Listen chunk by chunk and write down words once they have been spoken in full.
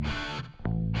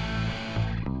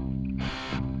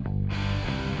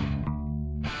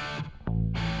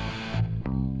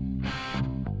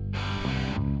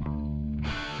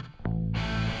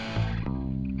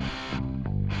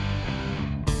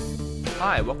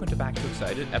Hi, welcome to Back to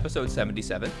Excited, episode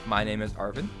 77. My name is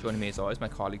Arvin. Joining me as always, my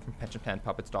colleague from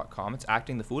PensionPlanPuppets.com. It's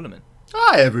Acting the Foolaman.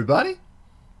 Hi, everybody.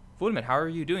 Foolaman, how are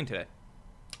you doing today?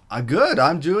 I'm good.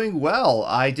 I'm doing well.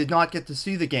 I did not get to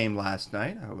see the game last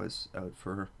night. I was out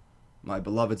for my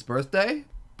beloved's birthday,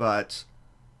 but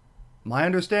my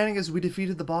understanding is we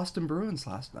defeated the Boston Bruins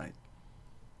last night.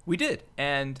 We did,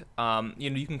 and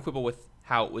you can quibble with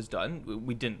how it was done.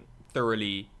 We didn't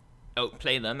thoroughly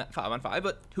outplay them at 5-on-5,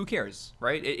 but who cares,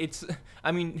 right?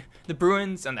 The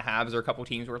Bruins and the Habs are a couple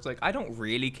teams where it's like, I don't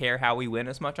really care how we win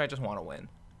as much. I just want to win.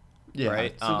 Yeah,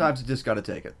 right? Sometimes you just got to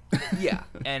take it. Yeah,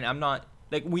 and I'm not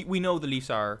like we know the Leafs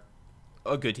are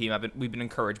a good team. We've been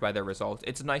encouraged by their results.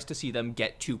 It's nice to see them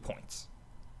get 2 points,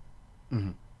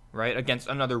 right, against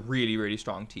another really, really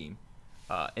strong team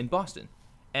in Boston.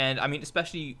 And I mean,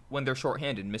 especially when they're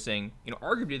shorthanded, missing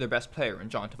arguably their best player in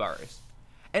John Tavares,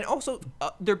 and also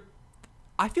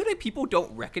I feel like people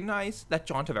don't recognize that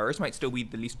John Tavares might still be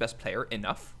the Leafs' best player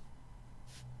enough.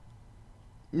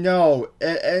 No,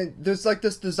 and there's like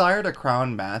this desire to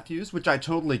crown Matthews, which I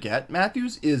totally get.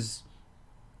 Matthews is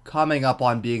coming up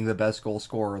on being the best goal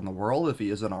scorer in the world if he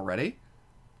isn't already.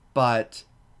 But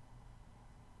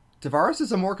Tavares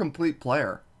is a more complete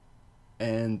player.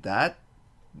 And that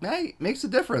makes a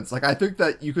difference. Like, I think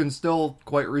that you can still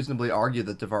quite reasonably argue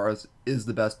that Tavares is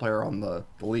the best player on the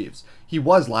Leafs. He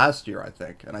was last year, I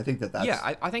think. And I think that's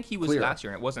I think he was clear. last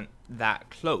year, and it wasn't that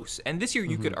close. And this year,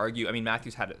 you could argue, I mean,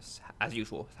 Matthews had, as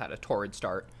usual, had a torrid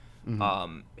start.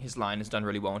 His line has done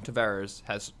really well, and Tavares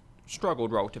has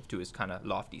struggled relative to his kind of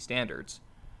lofty standards.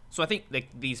 So I think like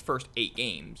these first 8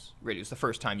 games really was the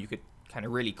first time you could kind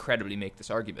of really credibly make this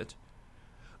argument.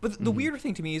 But the weirder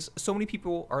thing to me is so many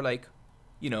people are like,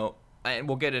 and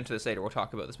we'll get into this later, we'll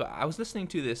talk about this, but I was listening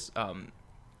to this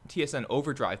TSN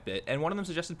Overdrive bit, and one of them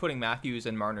suggested putting Matthews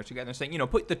and Marner together, saying,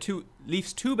 put the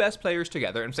Leafs' 2 best players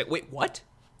together, and I'm saying, wait, what?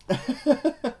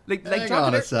 Hang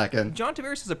on a second. John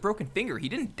Tavares has a broken finger. He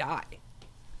didn't die.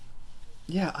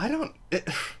 Yeah, I don't...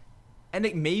 And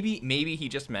like maybe he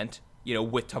just meant,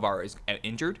 with Tavares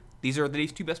injured, these are the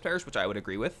Leafs' 2 best players, which I would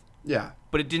agree with. Yeah.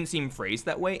 But it didn't seem phrased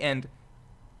that way, and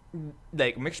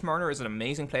like Mitch Marner is an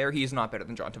amazing player. He is not better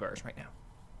than John Tavares right now.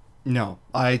 No,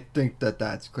 I think that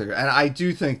that's clear. And I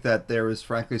do think that there is,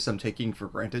 frankly, some taking for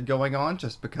granted going on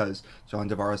just because John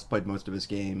Tavares played most of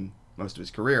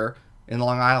his career in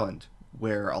Long Island,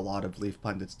 where a lot of Leaf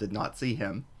pundits did not see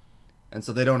him. And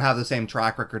so they don't have the same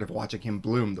track record of watching him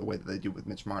bloom the way that they do with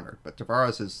Mitch Marner. But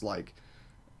Tavares is like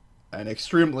an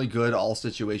extremely good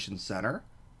all-situation center.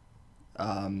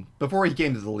 Before he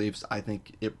came to the Leafs, I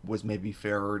think it was maybe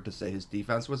fairer to say his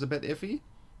defense was a bit iffy.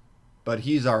 But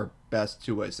he's our best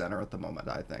two-way center at the moment,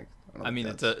 I think. I mean,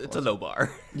 it's a low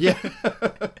bar. Yeah.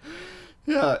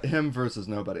 Yeah, him versus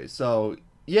nobody. So,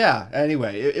 yeah,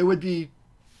 anyway, it would be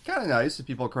kind of nice if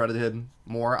people credit him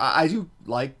more. I do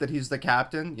like that he's the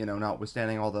captain,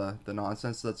 notwithstanding all the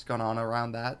nonsense that's gone on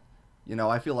around that.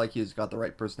 I feel like he's got the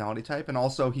right personality type, and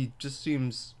also he just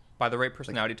seems... By the right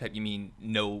personality type, you mean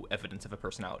no evidence of a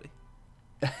personality.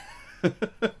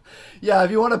 Yeah,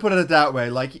 if you want to put it that way,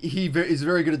 like he's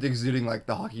very good at exuding like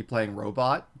the hockey playing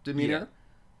robot demeanor,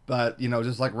 but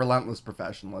just like relentless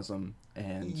professionalism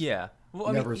and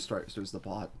never stirs the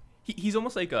pot. He's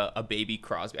almost like a baby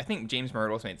Crosby. I think James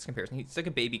Myrtle's made this comparison. He's like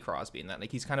a baby Crosby in that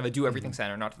like he's kind of a do everything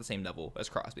center, not to the same level as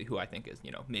Crosby, who I think is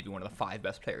maybe one of the 5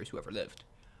 best players who ever lived.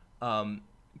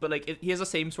 But like he has the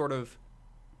same sort of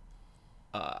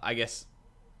I guess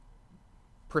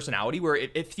personality where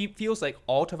it feels like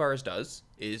all Tavares does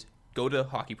is go to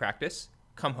hockey practice,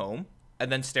 come home,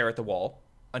 and then stare at the wall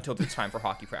until it's time for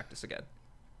hockey practice again.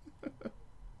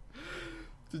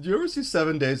 Did you ever see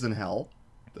 7 Days in Hell?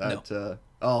 No.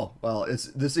 It's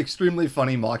this extremely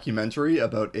funny mockumentary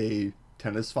about a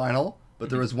tennis final. But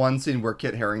there was one scene where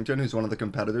Kit Harington, who's one of the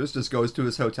competitors, just goes to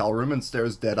his hotel room and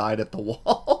stares dead-eyed at the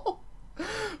wall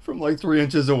from like 3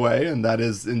 inches away. And that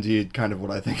is indeed kind of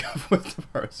what I think of with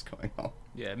Tavares going on.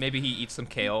 Yeah, maybe he eats some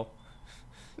kale.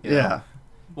 Yeah.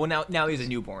 Well, now he's a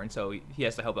newborn, so he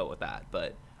has to help out with that.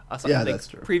 But that's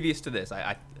true. Previous to this,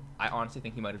 I honestly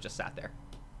think he might have just sat there,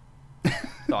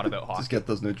 thought about hockey. Just get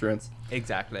those nutrients.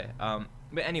 Exactly.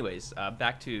 But anyways,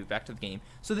 back to the game.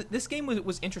 So this game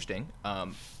was interesting.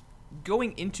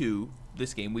 Going into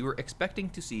this game, we were expecting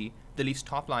to see the Leafs'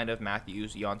 top line of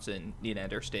Matthews, Johnsson,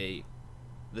 Nylander stay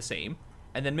the same,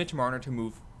 and then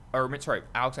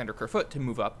Alexander Kerfoot to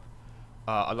move up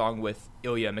along with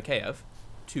Ilya Mikheyev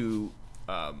to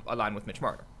align with Mitch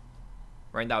Marner.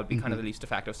 Right, and that would be kind of the Leafs' de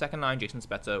facto second line. Jason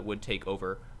Spezza would take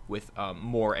over with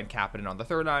Moore and Kapanen on the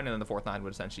third line, and then the fourth line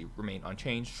would essentially remain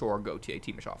unchanged. Shore, Gauthier,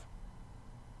 Timashov.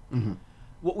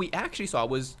 what we actually saw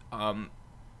was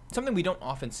something we don't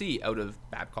often see out of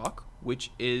Babcock,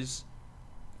 which is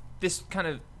this kind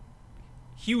of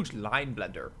huge line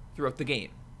blender throughout the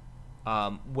game,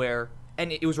 where,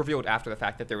 and it was revealed after the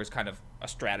fact that there was kind of a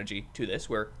strategy to this,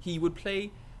 where he would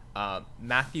play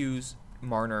Matthews,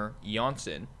 Marner,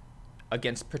 Janssen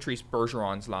against Patrice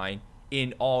Bergeron's line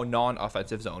in all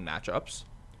non-offensive zone matchups.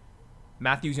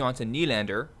 Matthews, Janssen,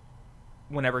 Nylander,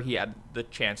 whenever he had the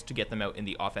chance to get them out in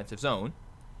the offensive zone.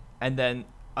 And then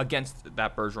against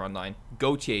that Bergeron line,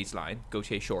 Gautier's line,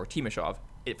 Gauthier, Shore, Timashov,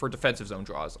 for defensive zone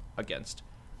draws against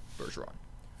Bergeron.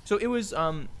 So it was,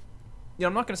 I'm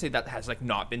not going to say that has like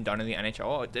not been done in the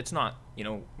NHL. It's not,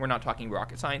 we're not talking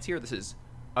rocket science here. This is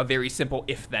a very simple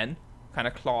if-then kind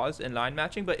of clause in line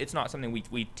matching, but it's not something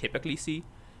we typically see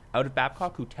out of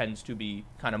Babcock, who tends to be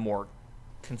kind of more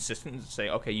consistent and say,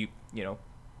 okay, you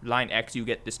line X, you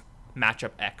get this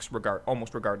matchup X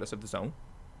almost regardless of the zone.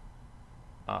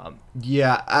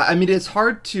 Yeah, I mean, it's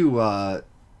hard to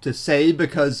say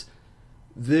because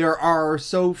there are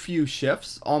so few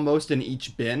shifts almost in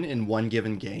each bin in one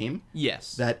given game.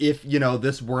 Yes. That if,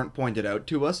 this weren't pointed out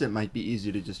to us, it might be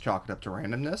easy to just chalk it up to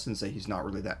randomness and say he's not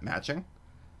really that matching.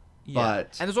 Yeah.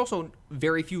 But and there's also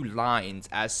very few lines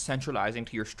as centralizing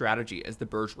to your strategy as the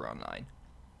Bergeron line.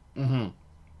 Mm-hmm.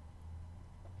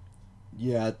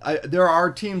 Yeah, there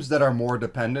are teams that are more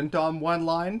dependent on one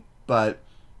line, but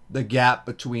the gap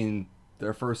between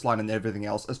their first line and everything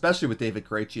else, especially with David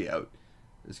Krejci out,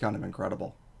 is kind of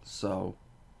incredible. So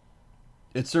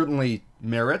it certainly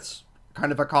merits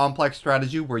kind of a complex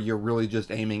strategy where you're really just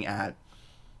aiming at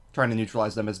trying to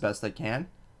neutralize them as best they can.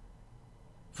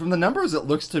 From the numbers, it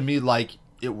looks to me like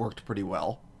it worked pretty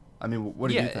well. I mean, what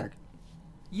do you think?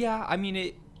 Yeah, I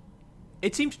mean,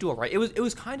 it seemed to do all right. It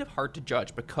was kind of hard to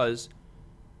judge because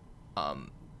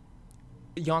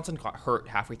Janssen got hurt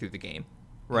halfway through the game,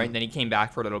 right? Mm-hmm. Then he came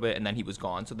back for a little bit, and then he was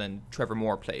gone. So then Trevor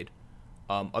Moore played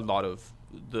a lot of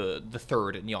the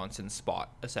third in Janssen's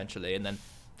spot, essentially. And then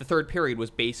the third period was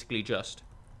basically just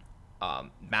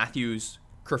Matthews,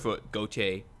 Kerfoot,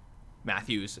 Gauthier,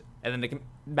 Matthews, and then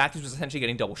Matthews was essentially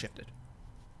getting double shifted,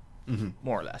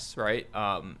 more or less, right?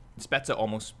 Spezza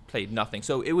almost played nothing.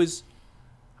 So it was,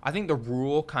 I think the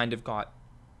rule kind of got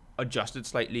adjusted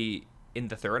slightly in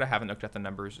the third. I haven't looked at the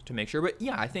numbers to make sure, but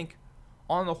yeah, I think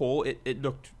on the whole it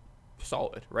looked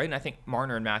solid, right? And I think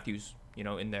Marner and Matthews,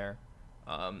 in their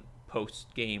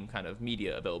post-game kind of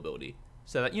media availability,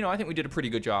 so that I think we did a pretty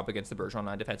good job against the Bergeron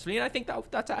line defensively, and I think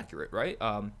that's accurate, right?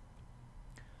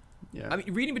 Yeah. I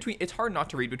mean, it's hard not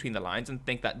to read between the lines and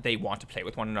think that they want to play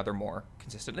with one another more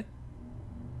consistently.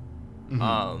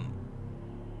 Mm-hmm.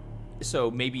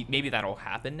 So maybe that'll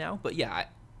happen now, but yeah,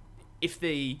 if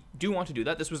they do want to do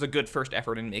that, this was a good first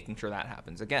effort in making sure that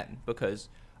happens again, because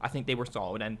I think they were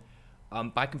solid, and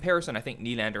by comparison, I think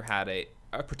Nylander had a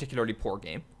particularly poor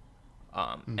game,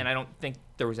 and I don't think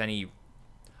there was any.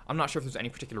 I'm not sure if there's any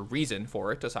particular reason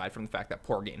for it aside from the fact that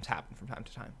poor games happen from time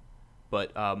to time.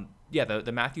 But yeah,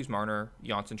 the Matthews, Marner,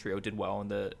 Janssen trio did well,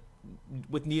 and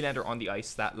with Nylander on the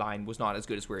ice, that line was not as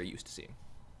good as we're used to seeing.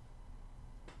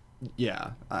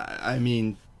 Yeah, I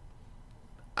mean,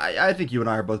 I think you and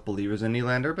I are both believers in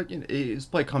Nylander, but his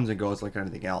play comes and goes like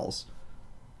anything else,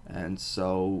 and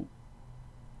so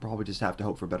probably just have to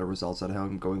hope for better results out of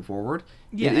him going forward.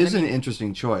 Yeah, it is an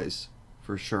interesting choice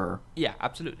for sure. Yeah,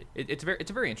 absolutely. It's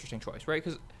a very interesting choice, right?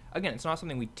 Because again, it's not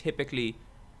something we typically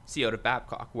see out of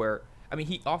Babcock, where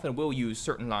he often will use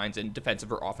certain lines in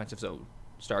defensive or offensive zone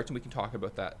starts, and we can talk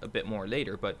about that a bit more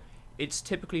later. But it's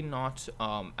typically not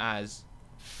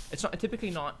typically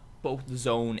not both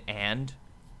zone and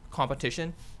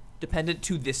competition dependent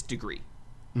to this degree,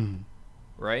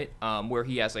 right? Where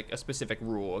he has like a specific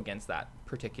rule against that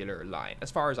particular line, as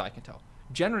far as I can tell.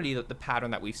 Generally, the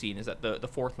pattern that we've seen is that the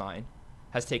fourth line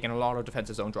has taken a lot of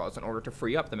defensive zone draws in order to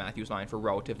free up the Matthews line for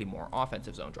relatively more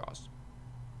offensive zone draws.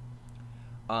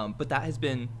 But that has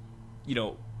been,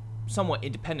 somewhat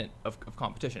independent of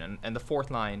competition. And the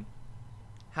fourth line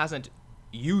hasn't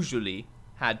usually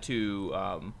had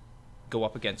to go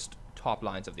up against top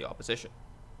lines of the opposition.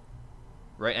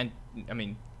 Right?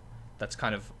 And, that's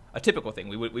kind of a typical thing.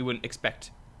 We wouldn't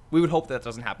expect... We would hope that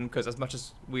doesn't happen, because as much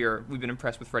as we've been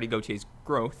impressed with Freddie Gauthier's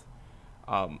growth,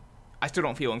 I still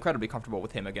don't feel incredibly comfortable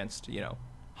with him against,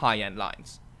 high-end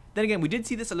lines. Then again, we did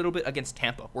see this a little bit against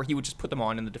Tampa, where he would just put them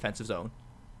on in the defensive zone,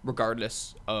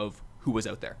 regardless of who was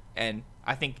out there. And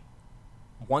I think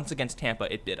once against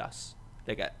Tampa, it did us.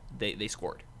 They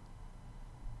scored.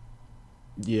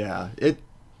 Yeah,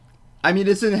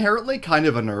 it's inherently kind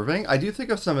of unnerving. I do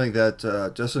think of something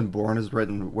that Justin Bourne has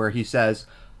written where he says,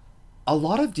 a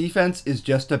lot of defense is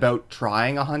just about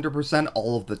trying 100%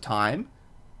 all of the time,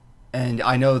 And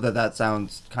I know that that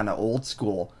sounds kind of old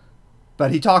school,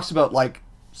 but he talks about like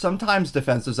sometimes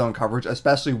defensive zone coverage,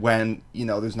 especially when,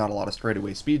 there's not a lot of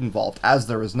straightaway speed involved, as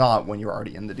there is not when you're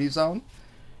already in the D zone,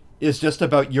 is just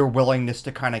about your willingness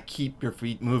to kind of keep your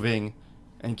feet moving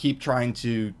and keep trying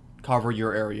to cover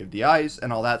your area of the ice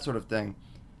and all that sort of thing.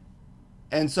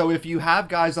 And so if you have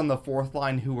guys on the fourth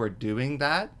line who are doing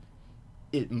that,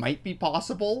 it might be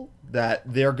possible that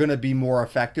they're going to be more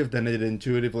effective than it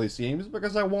intuitively seems,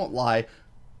 because I won't lie,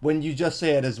 when you just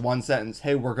say it as one sentence,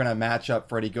 hey, we're going to match up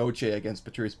Freddie Gauthier against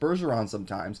Patrice Bergeron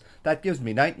sometimes, that gives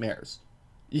me nightmares.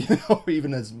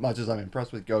 Even as much as I'm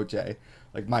impressed with Gauthier,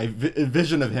 like my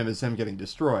vision of him is him getting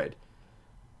destroyed.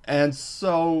 And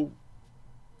so,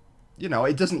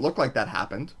 it doesn't look like that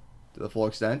happened to the full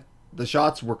extent. The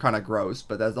shots were kind of gross,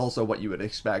 but that's also what you would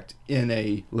expect in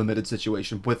a limited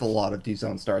situation with a lot of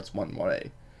D-zone starts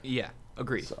 1-1A. Yeah,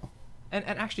 agreed. So. And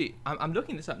actually, I'm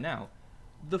looking this up now.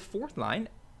 The fourth line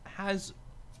has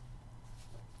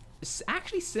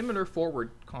actually similar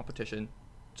forward competition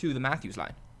to the Matthews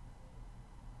line.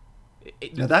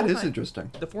 Now that is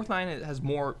interesting. The fourth line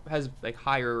has like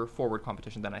higher forward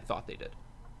competition than I thought they did.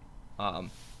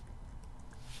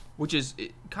 Which is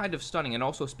kind of stunning, and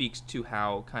also speaks to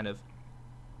how kind of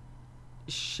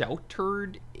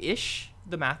sheltered-ish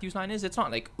the Matthews line is. It's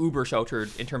not like uber sheltered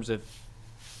in terms of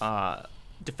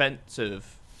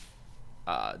defensive.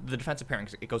 The defensive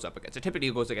pairings it goes up against. It typically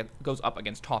goes up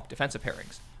against top defensive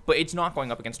pairings, but it's not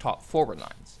going up against top forward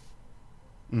lines,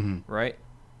 right?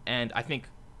 And I think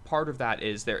part of that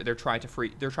is they're trying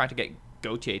to get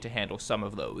Gauthier to handle some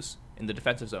of those in the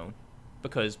defensive zone,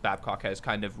 because Babcock has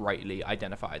kind of rightly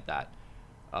identified that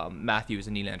Matthews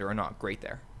and Nylander are not great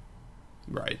there.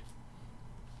 Right.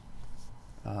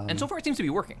 And so far it seems to be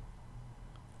working.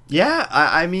 Yeah,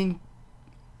 I mean,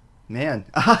 man.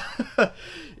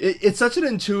 It's such an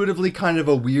intuitively kind of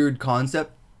a weird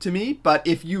concept to me, but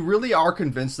if you really are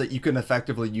convinced that you can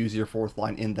effectively use your fourth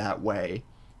line in that way,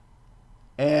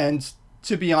 and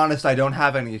to be honest, I don't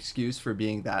have any excuse for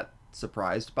being that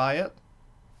surprised by it.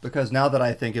 Because now that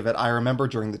I think of it, I remember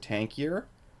during the tank year,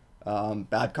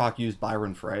 Babcock used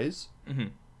Byron Froese.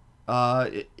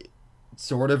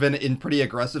 Sort of in pretty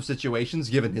aggressive situations,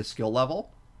 given his skill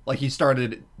level. Like, he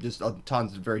started just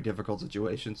tons of very difficult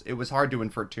situations. It was hard to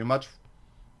infer too much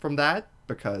from that,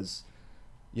 because,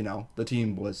 the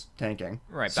team was tanking.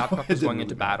 Right, so Babcock was going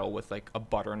into battle with, like, a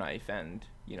butter knife and,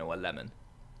 a lemon.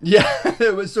 Yeah,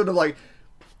 it was sort of like,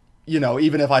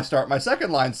 even if I start my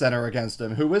second line center against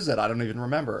him, who is it? I don't even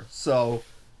remember. So,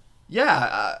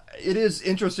 yeah, it is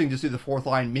interesting to see the fourth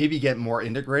line maybe get more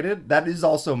integrated. That is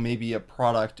also maybe a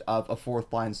product of a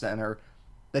fourth line center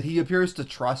that he appears to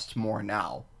trust more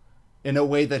now in a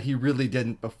way that he really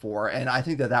didn't before. And I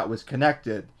think that was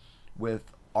connected with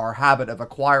our habit of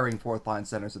acquiring fourth line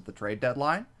centers at the trade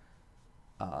deadline,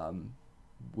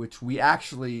 which we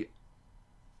actually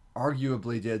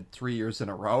arguably did 3 years in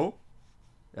a row.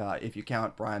 If you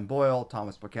count Brian Boyle,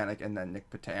 Thomas Plekanec, and then Nick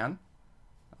Petan.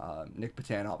 Nick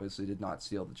Petan obviously did not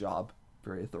steal the job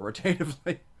very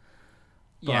authoritatively.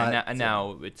 Yeah, and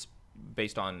now it's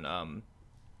based on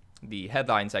the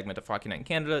headline segment of Hockey Night in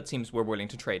Canada. It seems we're willing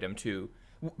to trade him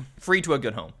free to a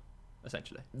good home,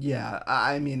 essentially. Yeah,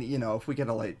 I mean, if we get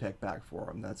a late pick back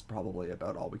for him, that's probably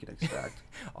about all we can expect.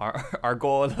 Our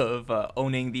goal of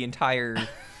owning the entire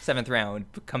 7th round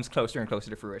comes closer and closer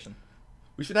to fruition.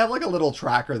 We should have like a little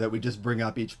tracker that we just bring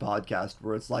up each podcast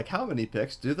where it's like, how many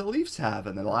picks do the Leafs have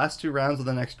in the last 2 rounds of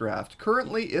the next draft?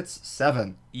 Currently, it's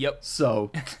 7. Yep.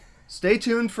 So, stay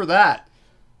tuned for that.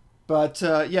 But,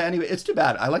 yeah, anyway, it's too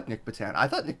bad. I like Nick Petan. I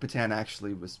thought Nick Petan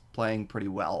actually was playing pretty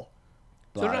well.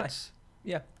 But, so did I.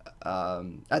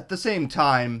 Yeah. At the same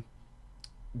time,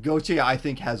 Gauthier, I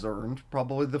think, has earned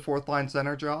probably the fourth line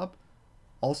center job.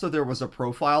 Also, there was a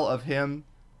profile of him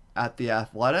at The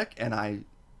Athletic, and I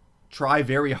try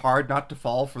very hard not to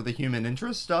fall for the human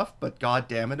interest stuff, but god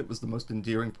damn it was the most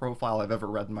endearing profile I've ever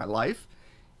read in my life.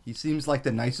 He seems like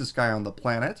the nicest guy on the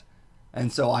planet,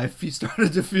 and so I've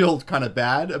started to feel kind of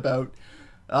bad about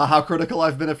how critical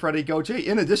I've been of Freddie Gauthier,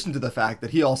 in addition to the fact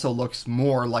that he also looks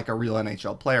more like a real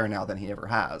NHL player now than he ever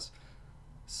has.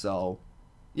 So,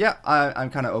 yeah, I'm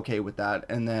kind of okay with that.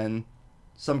 And then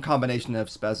some combination of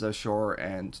Spezza, Shore,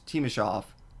 and Timashov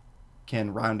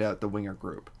can round out the winger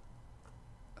group.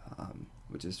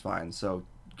 Which is fine. So,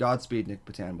 Godspeed, Nick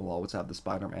Petan will always have the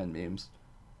Spider-Man memes.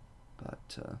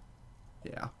 But,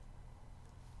 yeah.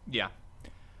 Yeah.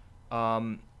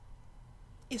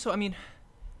 So, I mean,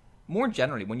 more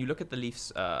generally, when you look at the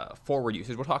Leafs' forward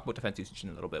usage, we'll talk about defense usage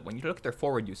in a little bit. When you look at their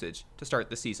forward usage to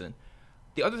start the season,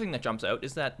 the other thing that jumps out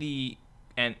is that the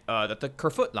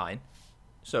Kerfoot line,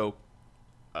 so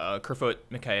Kerfoot,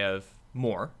 Mikheyev,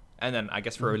 Moore, and then I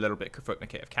guess for a little bit Kerfoot,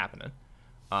 Mikheyev,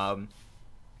 Kapanen,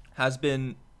 has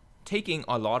been taking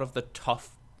a lot of the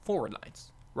tough forward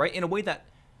lines, right? In a way that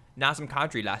Nazem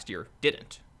Kadri last year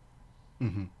didn't.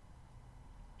 Mm-hmm.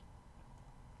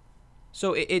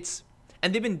 So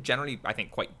and they've been generally, I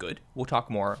think, quite good. We'll talk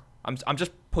more. I'm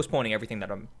just postponing everything that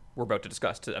we're about to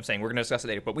discuss. I'm saying we're going to discuss it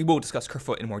later, but we will discuss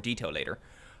Kerfoot in more detail later.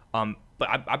 But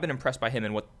I've been impressed by him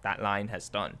and what that line has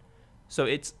done. So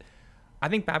I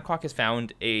think Babcock has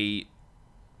found a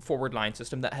forward line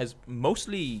system that has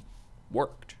mostly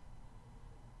worked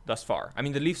thus far. I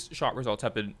mean, the Leafs' shot results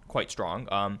have been quite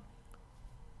strong.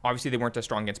 Obviously, they weren't as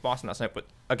strong against Boston last night, but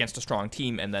against a strong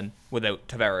team, and then without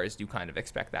Tavares, you kind of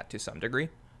expect that to some degree.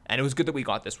 And it was good that we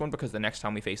got this one because the next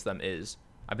time we face them is,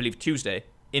 I believe, Tuesday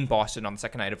in Boston on the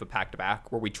second night of a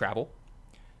back-to-back where we travel.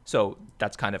 So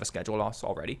that's kind of a schedule loss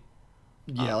already.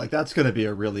 Yeah, like that's going to be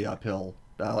a really uphill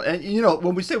battle. And,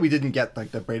 when we say we didn't get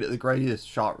like the greatest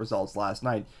shot results last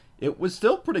night, it was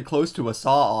still pretty close to a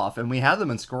saw-off, and we had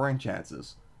them in scoring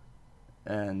chances.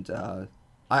 And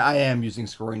I am using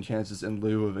scoring chances in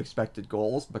lieu of expected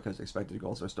goals because expected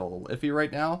goals are still a little iffy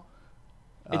right now.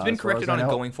 It's been corrected on a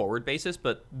going forward basis,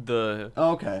 but the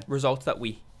results that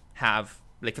we have,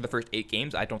 like for the first 8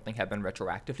 games, I don't think have been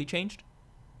retroactively changed.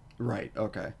 Right,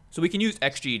 okay. So we can use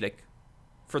XG like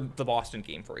for the Boston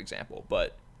game, for example,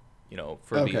 but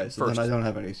for the so first then I don't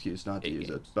have any excuse not to use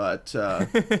games. it. But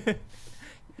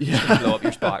yeah, blow up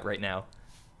your spot right now.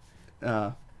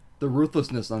 The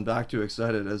ruthlessness on Back Too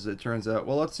Excited, as it turns out.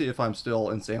 Well, let's see if I'm still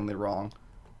insanely wrong.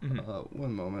 Mm-hmm.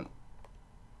 One moment.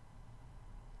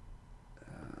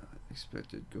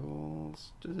 Expected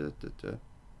goals.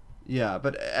 Yeah,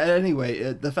 but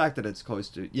anyway, the fact that it's close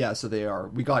to... Yeah, so they are.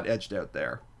 We got edged out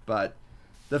there. But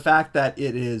the fact that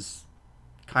it is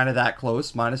kind of that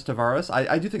close, minus Tavares,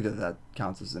 I do think that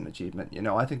counts as an achievement.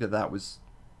 I think that was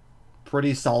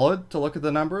pretty solid to look at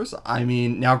the numbers. I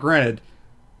mean, now granted,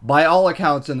 by all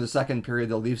accounts in the second period,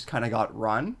 the Leafs kind of got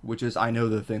run, which is, I know,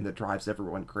 the thing that drives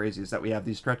everyone crazy is that we have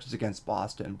these stretches against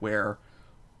Boston where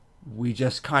we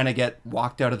just kind of get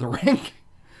walked out of the rink.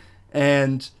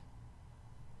 And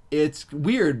it's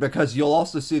weird because you'll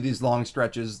also see these long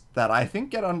stretches that I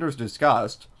think get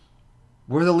under-discussed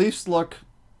where the Leafs look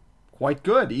quite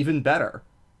good, even better.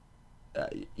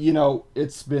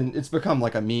 It's become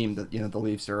like a meme that, the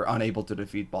Leafs are unable to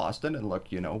defeat Boston. And look,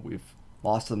 we've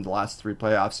lost them the last 3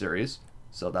 playoff series,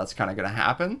 so that's kind of going to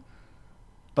happen.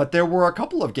 But there were a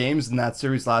couple of games in that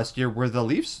series last year where the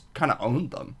Leafs kind of owned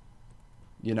them.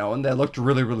 And they looked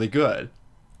really, really good.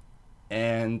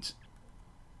 And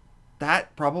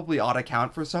that probably ought to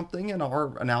count for something in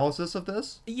our analysis of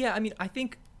this. Yeah, I mean, I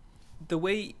think the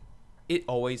way it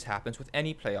always happens with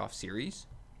any playoff series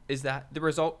is that the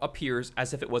result appears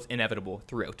as if it was inevitable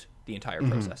throughout the entire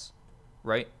process,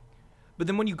 right? But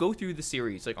then when you go through the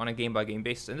series, like on a game-by-game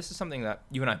basis, and this is something that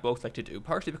you and I both like to do,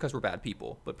 partially because we're bad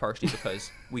people, but partially because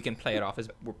we can play it off as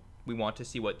we want to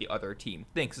see what the other team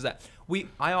thinks, is that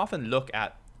I often look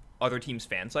at other teams'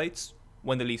 fan sites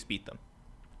when the Leafs beat them.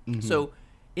 Mm-hmm. So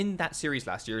in that series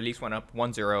last year, Leafs went up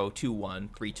 1-0, 2-1,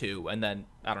 3-2, and then,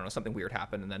 I don't know, something weird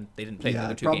happened, and then they didn't play the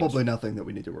other 2 games. Probably nothing that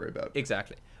we need to worry about.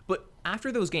 Exactly. But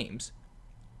after those games,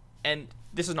 and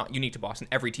this is not unique to Boston,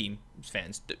 every team's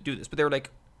fans do this, but they were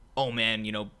like, oh man,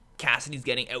 Cassidy's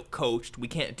getting out-coached, we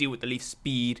can't deal with the Leafs'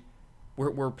 speed,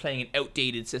 we're playing an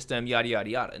outdated system, yada, yada,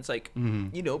 yada. It's like,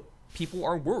 people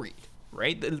are worried,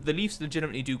 right? The Leafs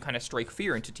legitimately do kind of strike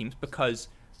fear into teams because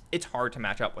it's hard to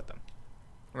match up with them,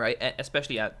 right?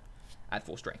 Especially at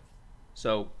full strength.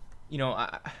 So,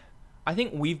 I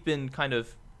think we've been kind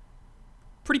of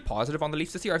pretty positive on the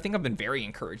Leafs this year. I think I've been very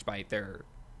encouraged by their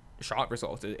shot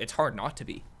results. It's hard not to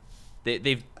be.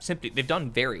 They've done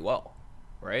very well,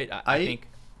 right? I think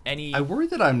I worry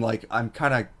that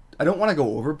I don't want to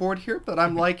go overboard here, but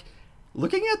I'm like,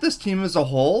 looking at this team as a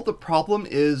whole, the problem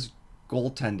is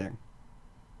goaltending.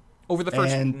 Over the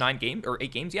first 9 games or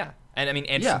 8 games, yeah. And I mean,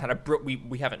 Anderson had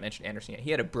we haven't mentioned Anderson yet.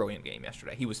 He had a brilliant game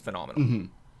yesterday. He was phenomenal.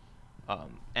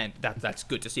 Mm-hmm. And that's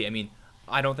good to see. I mean,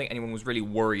 I don't think anyone was really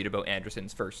worried about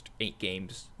Anderson's first 8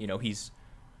 games. He's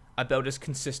about as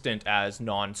consistent as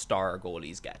non-star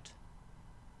goalies get.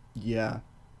 Yeah.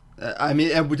 I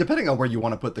mean, and depending on where you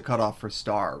want to put the cutoff for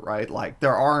star, right? Like,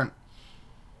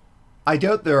 I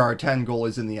doubt there are 10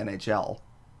 goalies in the NHL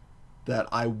that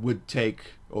I would take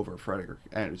over Frederik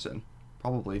Andersen.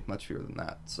 Probably much fewer than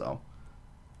that. So,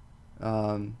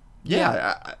 I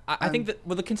think that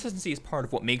the consistency is part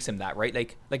of what makes him that, right?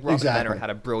 Like Robin Benner had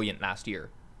a brilliant last year.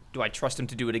 Do I trust him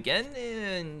to do it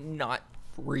again? Not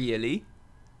really.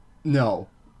 No.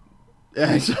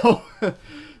 And so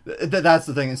That's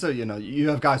the thing. And so, you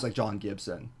have guys like John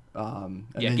Gibson. And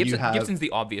Yeah, then you have, Gibson's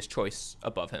the obvious choice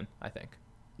above him, I think.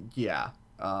 yeah.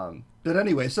 But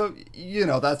anyway, so,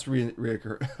 that's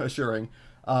reassuring.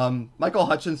 Michael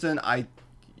Hutchinson, I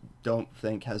don't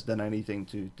think has done anything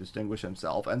to distinguish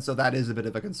himself. And so that is a bit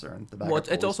of a concern. Well,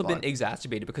 it's also been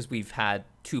exacerbated because we've had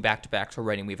 2 back-to-backs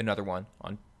already, and we have another one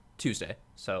on Tuesday.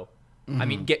 So, I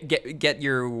mean, get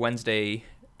your Wednesday,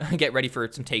 get ready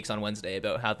for some takes on Wednesday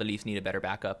about how the Leafs need a better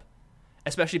backup,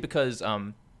 especially because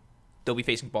they'll be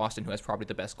facing Boston, who has probably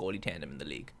the best goalie tandem in the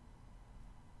league.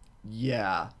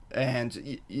 Yeah,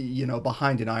 and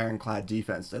behind an ironclad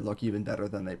defense, they look even better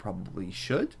than they probably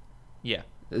should. Yeah,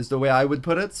 is the way I would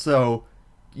put it. So,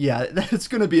 yeah, it's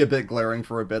going to be a bit glaring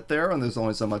for a bit there, and there's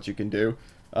only so much you can do.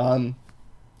 I'm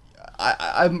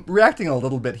reacting a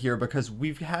little bit here because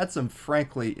we've had some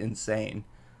frankly insane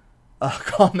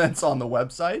comments on the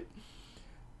website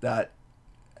that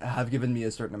have given me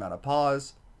a certain amount of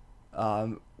pause.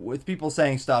 With people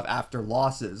saying stuff after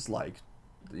losses, like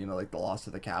the loss to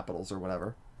the Capitals or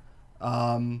whatever,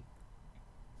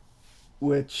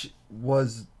 which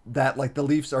was that the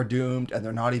Leafs are doomed and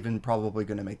they're not even probably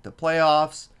going to make the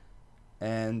playoffs,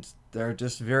 and they're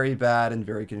just very bad and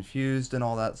very confused and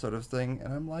all that sort of thing.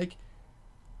 And I'm like,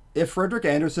 if Frederik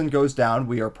Andersen goes down,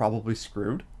 we are probably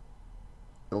screwed.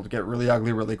 It'll get really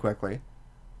ugly really quickly.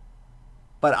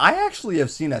 But I actually have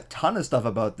seen a ton of stuff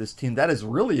about this team that is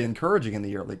really encouraging in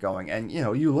the early going. And,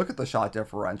 you look at the shot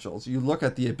differentials. You look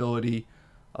at the ability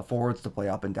of forwards to play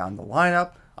up and down the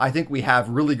lineup. I think we have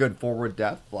really good forward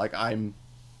depth. I'm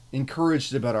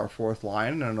encouraged about our fourth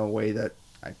line in a way that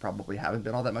I probably haven't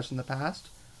been all that much in the past.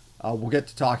 We'll get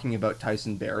to talking about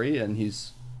Tyson Barrie, and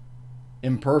he's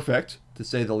imperfect, to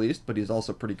say the least, but he's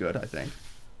also pretty good, I think.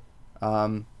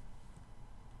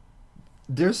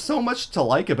 There's so much to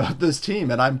like about this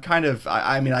team, and I'm kind of,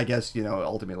 I mean, I guess,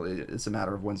 ultimately it's a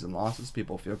matter of wins and losses.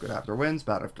 People feel good after wins,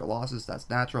 bad after losses, that's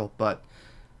natural, but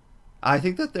I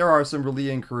think that there are some really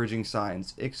encouraging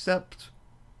signs, except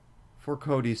for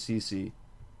Cody Ceci,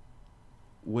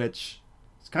 which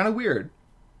is kind of weird,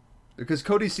 because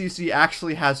Cody Ceci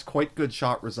actually has quite good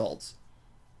shot results,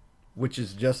 which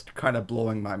is just kind of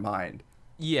blowing my mind.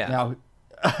 Yeah. Now,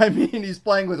 I mean, he's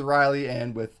playing with Riley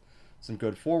and with some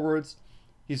good forwards.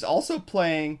 He's also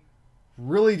playing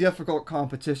really difficult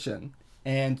competition.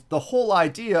 And the whole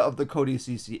idea of the Cody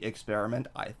Ceci experiment,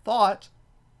 I thought,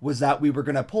 was that we were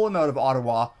going to pull him out of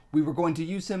Ottawa. We were going to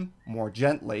use him more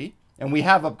gently. And we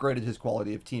have upgraded his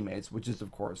quality of teammates, which is,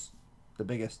 of course, the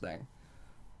biggest thing.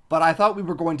 But I thought we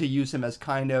were going to use him as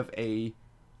kind of a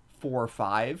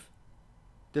 4-5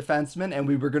 defenseman. And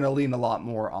we were going to lean a lot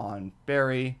more on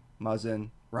Barrie,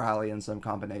 Muzzin, Riley, and some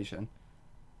combination.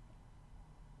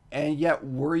 And yet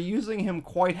we're using him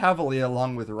quite heavily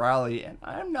along with Riley, and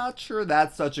I'm not sure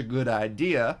that's such a good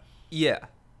idea. Yeah.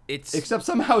 Except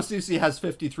somehow Ceci has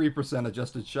 53%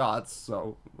 adjusted shots,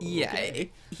 so... Yeah,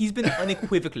 okay. He's been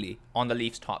unequivocally on the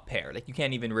Leafs' top pair. You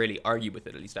can't even really argue with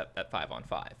it, at least at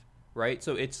 5-on-5, right?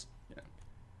 So it's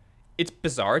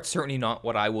bizarre. It's certainly not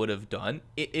what I would have done.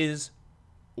 It is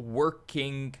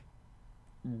working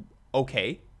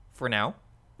okay for now.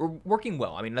 We're working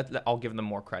well. I mean, I'll give them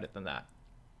more credit than that.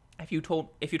 If you told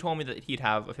me that he'd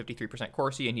have a 53%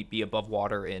 Corsi and he'd be above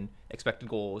water in expected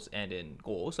goals and in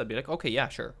goals, I'd be like, okay, yeah,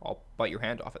 sure, I'll bite your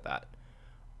hand off at that.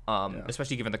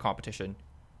 Especially given the competition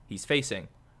he's facing.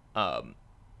 But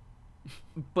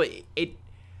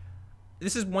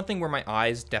this is one thing where my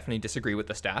eyes definitely disagree with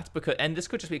the stats, and this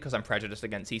could just be because I'm prejudiced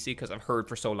against Ceci, because I've heard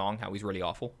for so long how he's really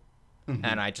awful,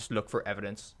 and I just look for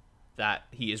evidence that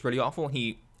he is really awful.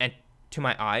 And to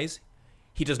my eyes,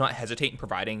 he does not hesitate in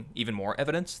providing even more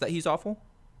evidence that he's awful.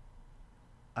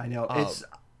 I know.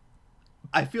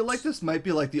 I feel like this might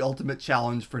be the ultimate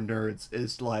challenge for nerds,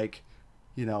 is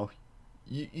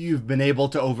you've been able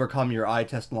to overcome your eye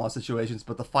test and loss situations,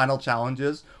 but the final challenge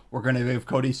is we're going to give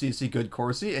Cody Ceci good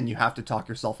Corsi, and you have to talk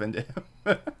yourself into him.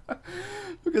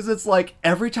 Because it's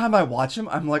every time I watch him,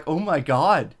 I'm like, oh my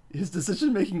god, his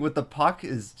decision making with the puck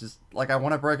is just I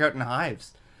want to break out in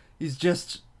hives. He's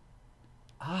just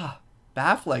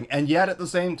baffling. And yet at the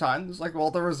same time, it's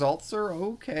the results are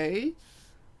okay.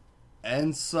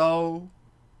 And so,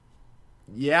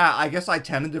 yeah, I guess I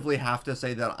tentatively have to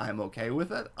say that I'm okay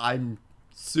with it. I'm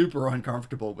super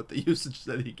uncomfortable with the usage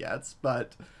that he gets,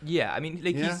 but yeah, I mean,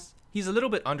 he's a little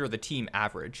bit under the team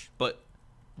average, but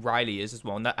Riley is as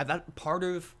well. And that part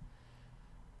of,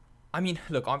 I mean,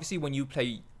 look, obviously when you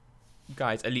play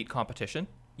guys elite competition,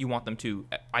 you want them to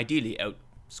ideally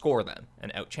outscore them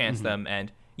and outchance them,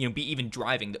 and be even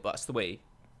driving the bus the way,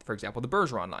 for example, the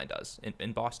Bergeron line does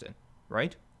in Boston,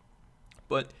 right?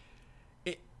 But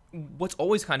what's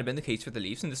always kind of been the case for the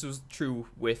Leafs, and this was true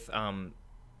with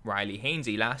Riley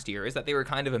Hainsey last year, is that they were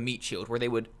kind of a meat shield where they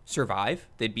would survive.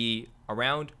 They'd be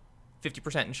around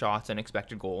 50% in shots and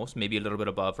expected goals, maybe a little bit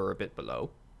above or a bit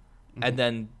below. Mm-hmm. And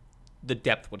then the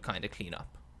depth would kind of clean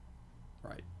up.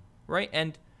 Right?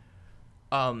 And,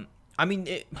 I mean,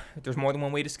 there's more than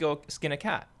one way to skin a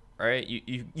cat, right?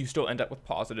 You still end up with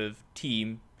positive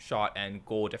team, shot, and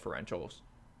goal differentials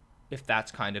if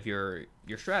that's kind of your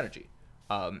strategy.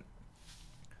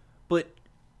 But,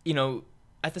 you know,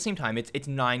 at the same time, it's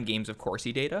 9 games of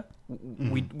Corsi data.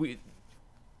 Mm-hmm. We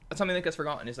something that gets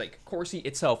forgotten is, like, Corsi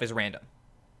itself is random.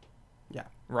 Yeah.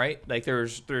 Right? Like,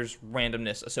 there's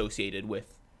randomness associated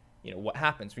with, you know, what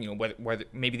happens. You know, whether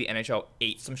maybe the NHL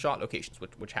ate some shot locations,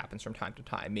 which happens from time to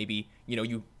time. Maybe, you know,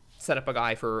 you set up a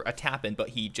guy for a tap-in, but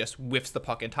he just whiffs the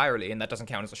puck entirely, and that doesn't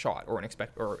count as a shot or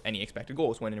any expected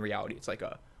goals, when in reality it's like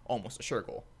almost a sure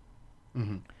goal.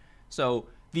 Mm-hmm. So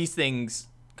these things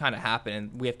kind of happen,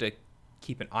 and we have to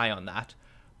keep an eye on that.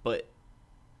 But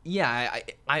yeah,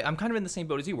 I'm kind of in the same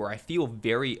boat as you, where I feel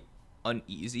very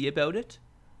uneasy about it,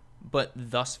 but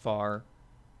thus far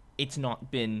it's not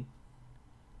been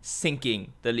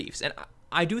sinking the Leafs. And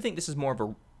I do think this is more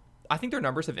of I think their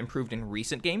numbers have improved in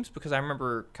recent games, because I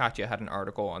remember Katya had an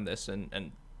article on this,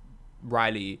 and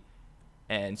Riley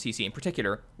and CC in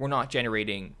particular were not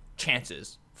generating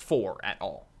chances for at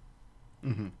all.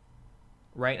 Mm-hmm.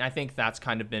 Right? And I think that's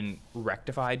kind of been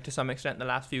rectified to some extent in the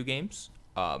last few games,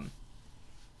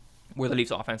 where the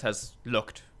Leafs offense has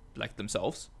looked like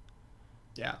themselves.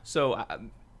 Yeah. So,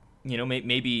 you know,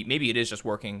 maybe it is just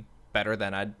working better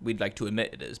than we'd like to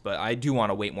admit it is, but I do want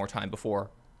to wait more time before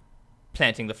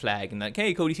planting the flag and that,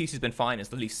 hey, Cody Ceci's been fine as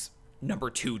the Leafs' number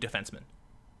 2 defenseman.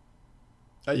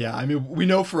 Yeah, I mean, we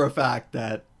know for a fact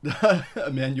that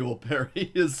Emmanuel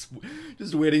Perry is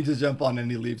just waiting to jump on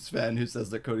any Leafs fan who says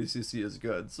that Cody Ceci is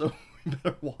good, so we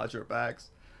better watch our backs.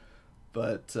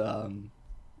 But,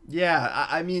 yeah,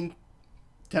 I mean,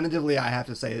 tentatively, I have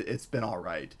to say it's been all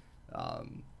right.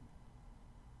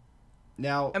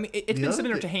 Now, I mean, it's been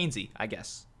similar to Hainsey, I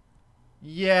guess.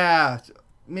 Yeah,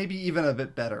 maybe even a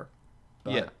bit better.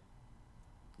 But,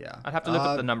 yeah. I'd have to look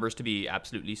up the numbers to be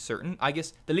absolutely certain. I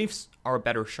guess the Leafs are a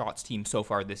better shots team so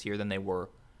far this year than they were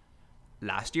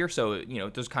last year. So, you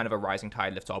know, there's kind of a rising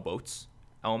tide lifts all boats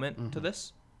element to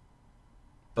this.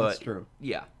 But, that's true.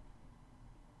 Yeah.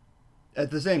 At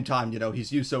the same time, you know,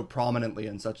 he's used so prominently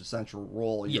in such a central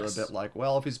role. You're a bit like,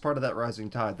 well, if he's part of that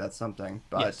rising tide, that's something.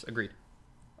 But yes, agreed.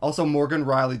 Also, Morgan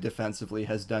Riley defensively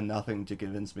has done nothing to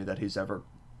convince me that he's ever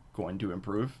going to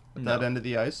improve at that end of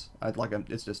the ice.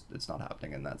 It's not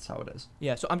happening, and that's how it is.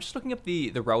 Yeah, so I'm just looking up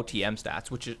the raw TM stats,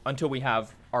 which is until we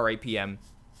have RAPM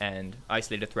and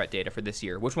isolated threat data for this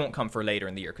year, which won't come for later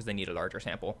in the year because they need a larger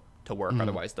sample to work. Mm-hmm.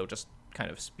 Otherwise, they'll just kind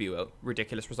of spew out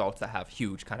ridiculous results that have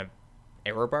huge kind of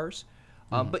error bars.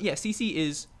 But yeah, CC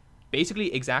is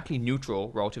basically exactly neutral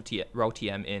relative to raw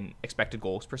TM in expected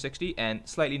goals per 60 and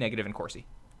slightly negative in Corsi.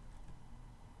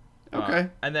 Okay.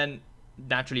 And then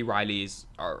naturally, Riley's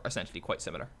are essentially quite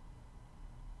similar.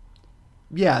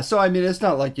 Yeah, so I mean, it's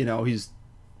not like, you know, he's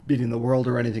beating the world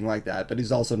or anything like that, but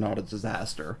he's also not a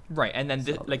disaster. Right, and then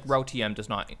raw TM does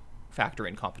not factor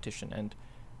in competition, and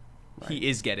he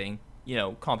is getting, you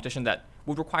know, competition that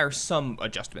would require some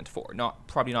adjustment for.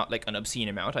 Probably not like an obscene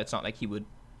amount. It's not like he would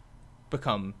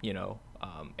become, you know,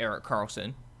 Erik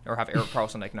Karlsson or have Erik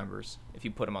Karlsson-like numbers if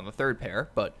you put him on the third pair,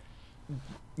 but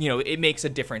you know, it makes a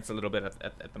difference a little bit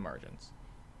at the margins.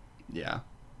 Yeah,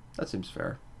 that seems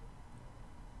fair.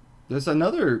 There's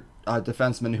another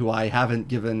defenseman who I haven't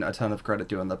given a ton of credit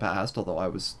to in the past, although I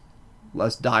was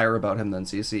less dire about him than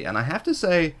CC. And I have to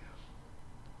say,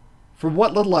 from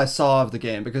what little I saw of the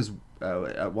game, because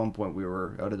at one point we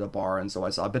were out at a bar, and so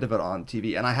I saw a bit of it on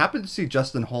TV, and I happened to see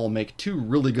Justin Holl make 2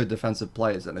 really good defensive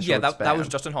plays in a short span. That was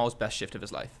Justin Holl's best shift of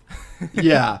his life.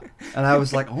 Yeah, and I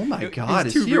was like, oh my God,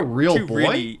 is he a real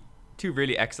boy? Two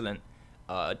really excellent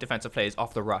defensive plays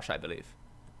off the rush, I believe.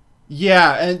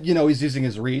 Yeah, and, you know, he's using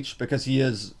his reach because he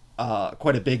is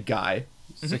quite a big guy,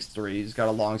 6'3", he's got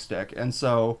a long stick, and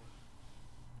so,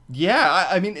 yeah,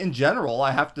 I mean, in general,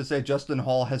 I have to say Justin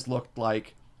Holl has looked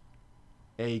like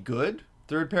a good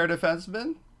third-pair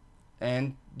defenseman,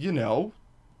 and, you know,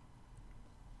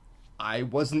 I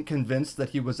wasn't convinced that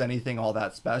he was anything all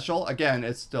that special. Again,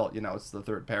 it's still, you know, it's the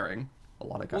third pairing. A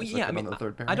lot of guys on the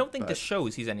third pairing. I don't think this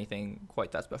shows he's anything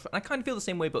quite that special. And I kind of feel the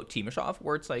same way about Timashov,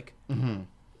 where it's like,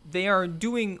 they are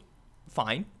doing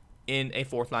fine in a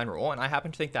fourth-line role, and I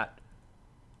happen to think that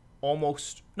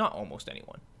not almost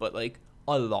anyone, but like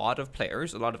a lot of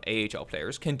players, a lot of AHL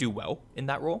players can do well in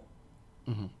that role.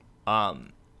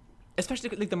 especially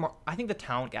like I think the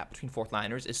talent gap between fourth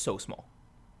liners is so small,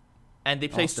 and they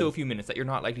play so few minutes that you're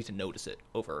not likely to notice it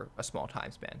over a small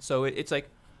time span. So it's like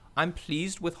I'm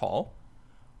pleased with Hall,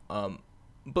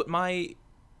 but my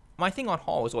thing on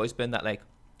Hall has always been that like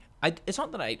it's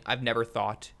not that I've never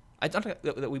thought it's not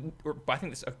that we, but I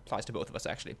think this applies to both of us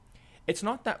actually. It's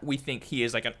not that we think he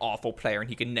is like an awful player and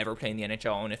he can never play in the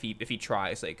NHL, and if he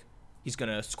tries, like he's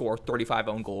gonna score 35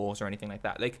 own goals or anything like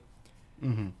that. Like,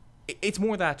 it's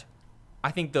more that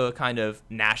I think the kind of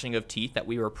gnashing of teeth that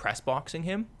we were press boxing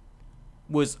him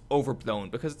was overblown,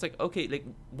 because it's like, okay, like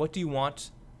what do you want?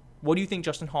 What do you think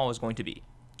Justin Hall is going to be?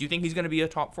 Do you think he's going to be a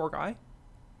top 4 guy?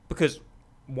 Because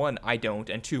one, I don't,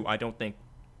 and two, I don't think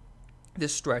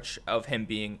this stretch of him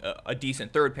being a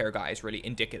decent third pair guy is really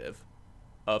indicative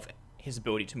of his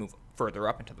ability to move further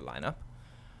up into the lineup.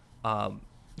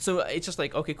 So it's just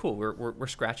like, okay, cool. We're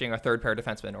scratching our third pair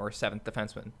defenseman or 7th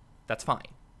defenseman. That's fine.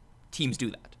 Teams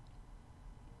do that.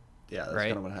 Yeah, that's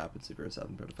kind of what happens if you're a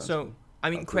 7th pair defenseman. So, I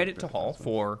mean, credit to Hall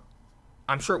for,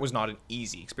 I'm sure it was not an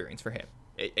easy experience for him.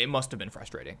 It must have been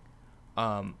frustrating.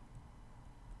 But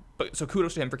so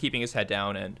kudos to him for keeping his head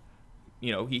down, and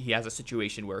you know, he has a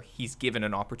situation where he's given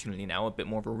an opportunity now, a bit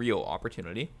more of a real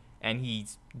opportunity, and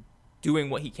he's doing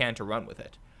what he can to run with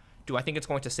it. Do I think it's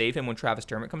going to save him when Travis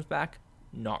Dermott comes back?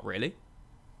 Not really.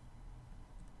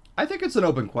 I think it's an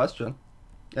open question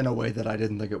in a way that I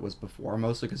didn't think it was before,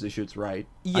 mostly because he shoots right.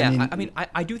 Yeah,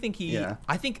 I do think he... Yeah.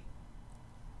 I think,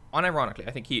 unironically,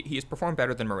 I think he has performed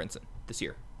better than Marincin this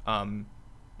year.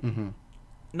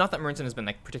 Not that Marincin has been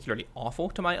like particularly awful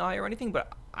to my eye or anything,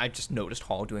 but I just noticed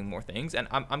Hall doing more things, and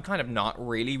I'm kind of not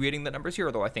really reading the numbers here,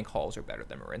 although I think Hall's are better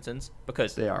than Marincin's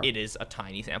because it is a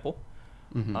tiny sample,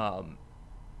 and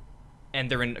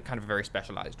they're in kind of a very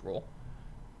specialized role.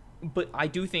 But I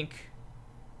do think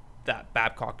that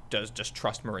Babcock does just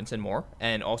trust Marincin more,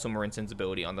 and also Marincin's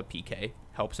ability on the PK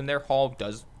helps him there. Hall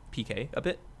does PK a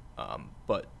bit,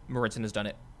 but Marincin has done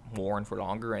it more and for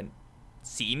longer, and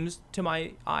seems to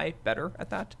my eye better at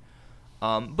that.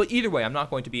 But either way, I'm not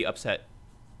going to be upset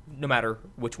no matter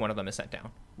which one of them is sent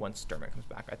down once Dermott comes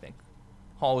back. I think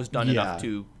Hall has done enough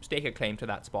to stake a claim to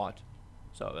that spot,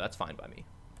 so that's fine by me.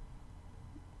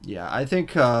 Yeah, I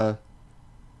think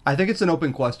it's an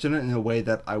open question in a way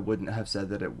that I wouldn't have said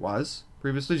that it was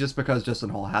previously, just because Justin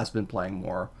Hall has been playing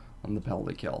more on the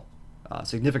penalty kill,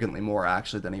 significantly more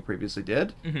actually than he previously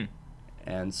did.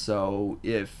 And so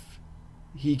if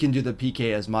he can do the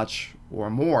PK as much or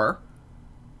more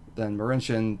than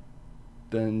Marincin,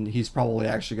 then he's probably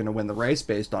actually going to win the race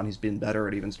based on he's been better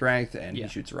at even strength and he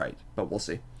shoots right. But we'll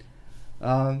see.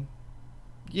 So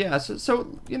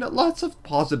you know, lots of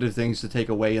positive things to take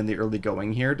away in the early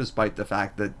going here, despite the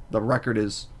fact that the record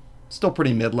is still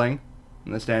pretty middling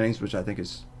in the standings, which I think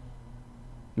has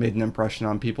made an impression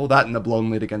on people. That and the blown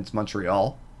lead against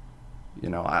Montreal. You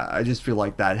know, I just feel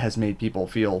like that has made people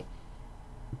feel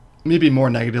maybe more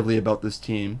negatively about this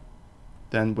team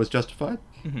than was justified.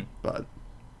 But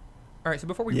all right, so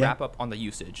before we wrap up on the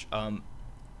usage,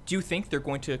 do you think they're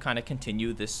going to kind of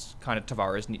continue this kind of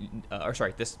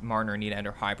this Marner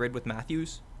Nylander hybrid with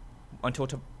Matthews until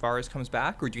Tavares comes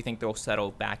back, or do you think they'll settle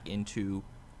back into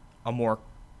a more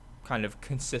kind of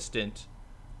consistent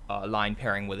line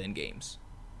pairing within games?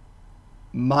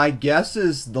 My guess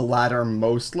is the latter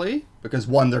mostly, because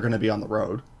one, they're going to be on the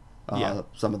road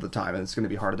some of the time, and it's going to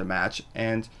be harder to match.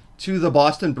 And two, the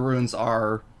Boston Bruins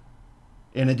are,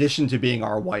 in addition to being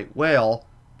our white whale,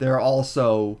 they're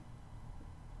also,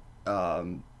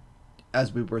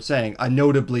 as we were saying, a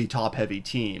notably top-heavy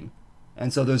team.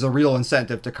 And so there's a real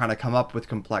incentive to kind of come up with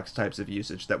complex types of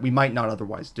usage that we might not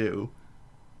otherwise do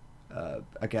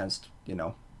against, you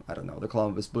know, I don't know, the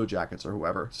Columbus Blue Jackets or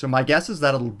whoever. So my guess is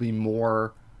that it'll be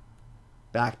more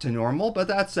back to normal. But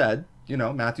that said, you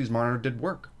know, Matthews Marner did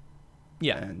work.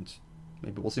 Yeah. And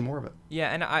maybe we'll see more of it. Yeah,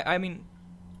 and I mean,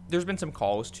 there's been some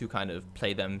calls to kind of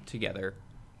play them together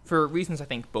for reasons I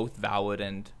think both valid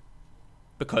and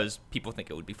because people think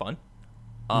it would be fun,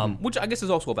 which I guess is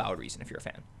also a valid reason if you're a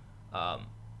fan.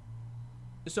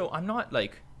 So I'm not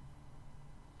like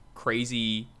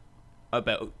crazy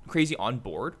on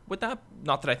board with that.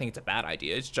 Not that I think it's a bad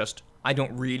idea. It's just I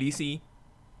don't really see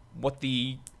what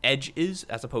the edge is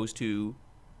as opposed to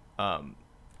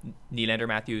Nylander,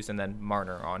 Matthews, and then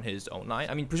Marner on his own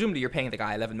line. I mean, presumably you're paying the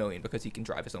guy $11 million because he can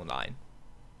drive his own line,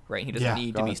 right? He doesn't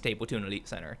need to be stapled to an elite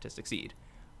center to succeed.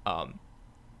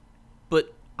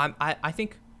 But I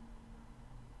think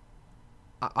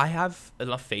I have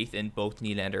enough faith in both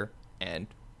Nylander and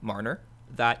Marner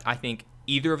that I think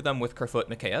either of them with Kerfoot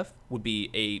Mikheyev would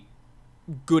be a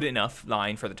good enough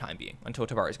line for the time being until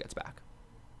Tavares gets back.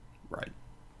 Right.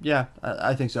 Yeah,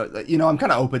 I think so. I'm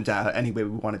kind of open to any way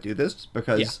we want to do this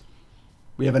because Yeah.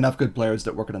 we have enough good players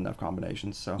that work in enough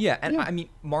combinations. So Yeah, and I mean,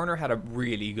 Marner had a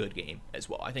really good game as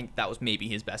well. I think that was maybe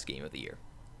his best game of the year.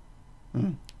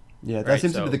 yeah, that Right,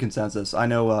 seems to so- be the consensus. I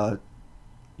know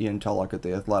Ian Tulloch at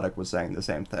the Athletic was saying the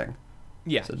same thing.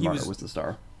 Yeah, Said he Marner was was the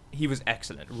star. he was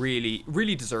excellent. Really,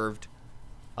 really deserved,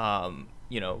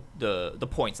 the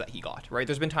points that he got. Right.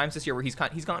 There's been times this year where he's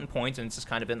gotten points and it's just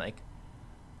kind of been like,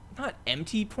 not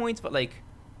empty points, but like,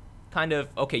 kind of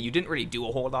okay. You didn't really do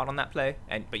a whole lot on that play,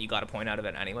 but you got a point out of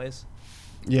it anyways.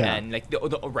 Yeah, And like the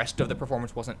rest of the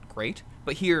performance wasn't great,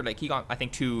 but here like he got I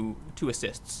think two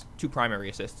assists, two primary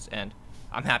assists, and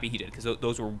I'm happy he did because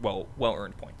those were well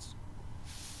earned points.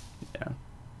 yeah.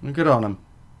 Well, good on him.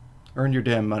 Earn your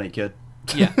damn money, kid.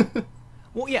 Yeah.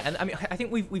 Well, yeah, and I mean, I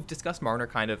think we've discussed Marner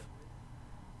kind of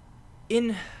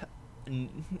in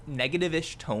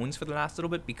negative-ish tones for the last little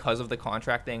bit because of the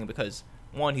contract thing. Because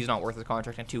one, he's not worth the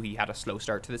contract, and two, he had a slow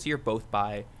start to this year, both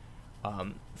by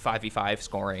 5v5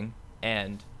 scoring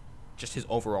and just his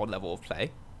overall level of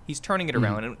play. He's turning it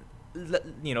around, and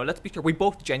let's be clear, we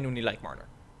both genuinely like Marner.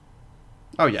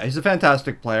 Oh yeah, he's a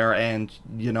fantastic player, and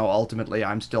ultimately,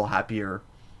 I'm still happier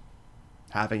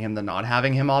having him than not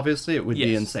having him. Obviously, it would be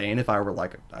Yes. insane if I were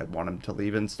like, I'd want him to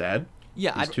leave instead.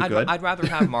 Yeah, He's too good. I'd rather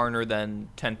have Marner than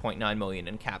 10.9 million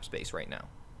in cap space right now.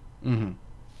 Mm-hmm.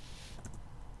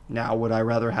 Now, would I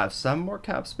rather have some more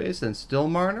cap space than still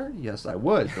Marner? Yes, I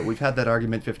would, but we've had that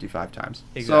argument 55 times.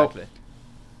 Exactly. So,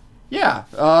 yeah,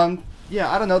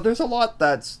 I don't know. There's a lot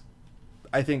that's,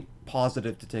 I think,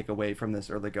 positive to take away from this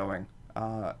early going.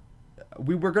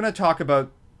 We were going to talk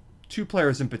about two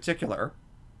players in particular,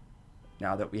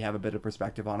 now that we have a bit of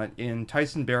perspective on it, in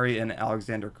Tyson Barrie and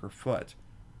Alexander Kerfoot.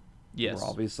 Yes. Who are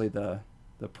obviously the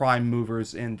prime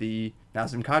movers in the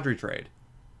Nazem Kadri trade.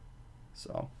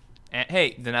 So, And,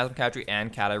 hey, the Nazem Kadri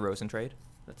and Kali Rosen trade.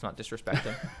 Let's not disrespect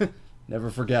them. never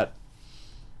forget.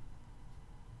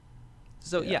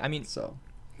 So yeah, I mean, So,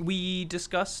 we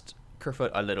discussed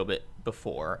Kerfoot a little bit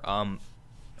before.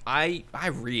 I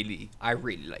really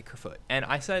like Kerfoot, and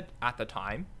I said at the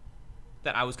time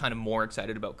that I was kind of more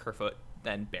excited about Kerfoot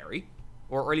than Barrie,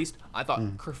 or at least I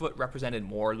thought Kerfoot represented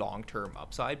more long-term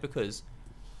upside because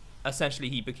essentially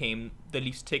he became the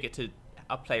Leafs' ticket to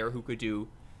a player who could do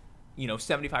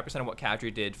 75% of what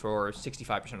Kadri did for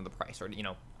 65% of the price, or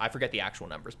I forget the actual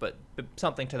numbers, but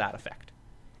something to that effect.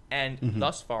 And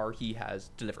thus far, he has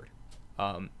delivered.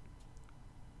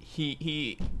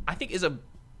 He I think is a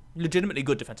legitimately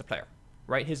good defensive player,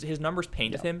 right? His numbers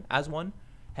painted him as one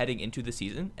heading into the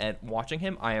season, and watching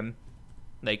him, I am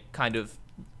like kind of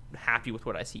happy with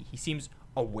what I see. He seems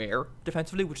aware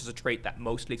defensively, which is a trait that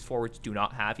most Leafs forwards do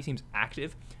not have. He seems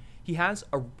active. He has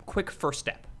a quick first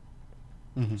step.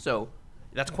 So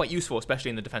that's quite useful, especially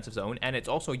in the defensive zone. And it's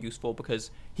also useful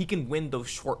because he can win those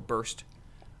short burst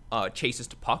chases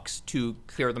to pucks to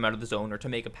clear them out of the zone or to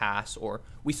make a pass. Or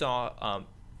we saw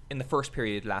in the first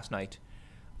period last night,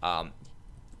 the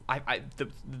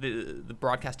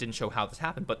broadcast didn't show how this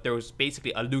happened, but there was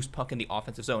basically a loose puck in the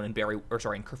offensive zone, and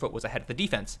and Kerfoot was ahead of the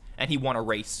defense, and he won a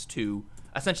race to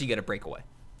essentially get a breakaway.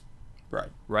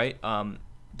 Right.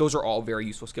 Those are all very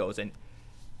useful skills, and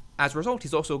as a result,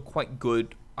 he's also quite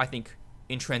good, I think,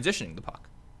 in transitioning the puck.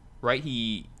 Right.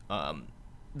 He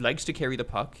likes to carry the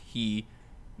puck. He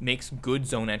makes good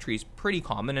zone entries pretty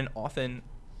common, and often,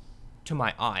 to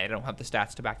my eye, I don't have the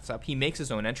stats to back this up, he makes a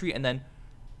zone entry and then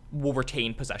will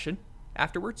retain possession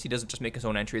afterwards. He doesn't just make his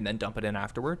own entry and then dump it in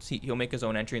afterwards. He'll make his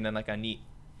own entry and then like a neat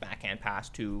backhand pass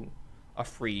to a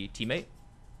free teammate.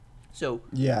 So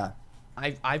yeah.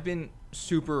 I've been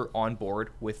super on board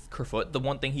with Kerfoot. The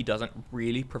one thing he doesn't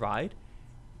really provide,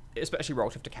 especially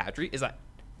relative to Kadri, is that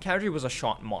Kadri was a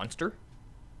shot monster.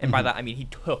 And by that, I mean he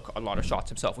took a lot of shots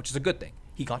himself, which is a good thing.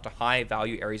 He got to high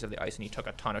value areas of the ice and he took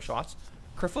a ton of shots.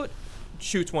 Kerfoot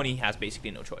shoots when he has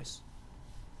basically no choice.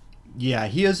 Yeah,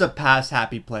 he is a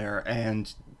pass-happy player,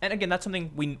 and again, that's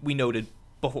something we noted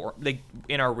before, like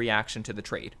in our reaction to the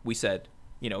trade. We said,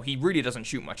 he really doesn't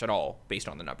shoot much at all based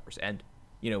on the numbers, and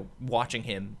watching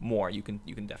him more, you can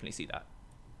definitely see that.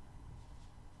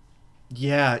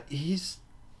 Yeah, he's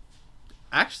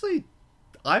actually.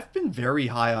 I've been very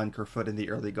high on Kerfoot in the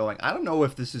early going. I don't know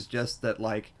if this is just that,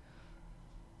 like,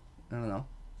 I don't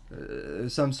know,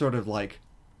 some sort of like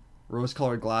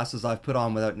rose-colored glasses I've put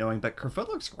on without knowing, but Kerfoot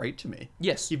looks great to me.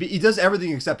 Yes. He does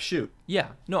everything except shoot.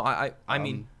 Yeah. No, I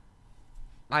mean,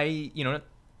 to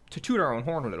toot our own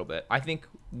horn a little bit, I think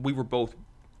we were both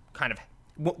kind of,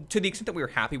 to the extent that we were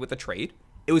happy with the trade,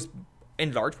 it was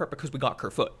in large part because we got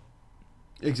Kerfoot.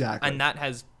 Exactly. And that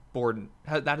has proven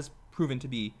to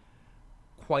be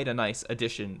quite a nice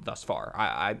addition thus far.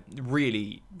 I'm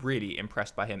really, really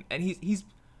impressed by him. And he's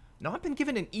not been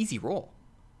given an easy role.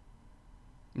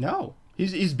 No.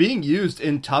 He's being used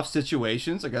in tough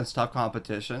situations against tough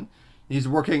competition. He's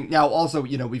working now. Also,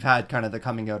 we've had kind of the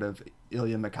coming out of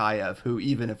Ilya Mikheyev, who,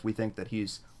 even if we think that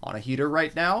he's on a heater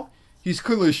right now, he's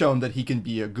clearly shown that he can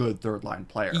be a good third line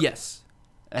player. Yes.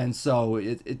 And so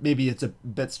it maybe it's a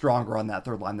bit stronger on that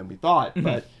third line than we thought,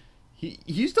 but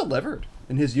he's delivered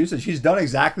in his usage. He's done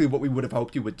exactly what we would have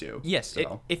hoped he would do. Yes.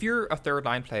 So. If you're a third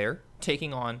line player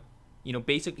taking on, he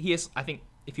has, I think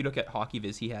if you look at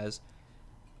HockeyViz, he has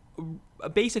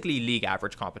basically league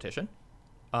average competition,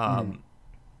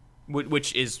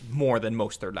 which is more than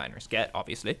most third liners get,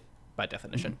 obviously, by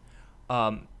definition.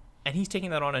 And he's taking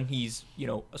that on, and he's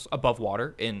above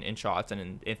water in shots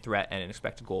and in threat and in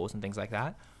expected goals and things like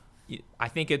that. I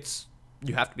think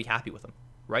you have to be happy with him,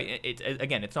 right?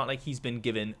 It's not like he's been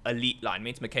given elite line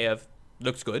mates. Mikheyev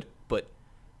looks good, but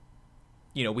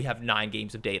we have 9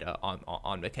 games of data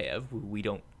on Mikheyev. We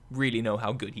don't really know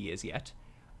how good he is yet.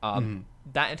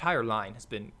 That entire line has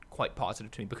been quite positive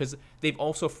to me because they've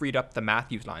also freed up the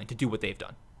Matthews line to do what they've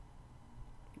done.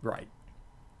 Right.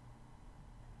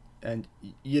 And,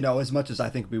 as much as I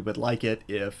think we would like it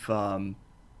if,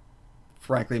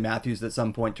 frankly, Matthews at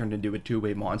some point turned into a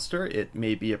two-way monster, it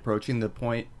may be approaching the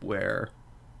point where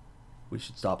we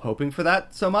should stop hoping for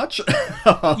that so much.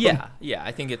 Yeah.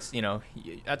 I think it's,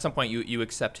 at some point you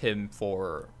accept him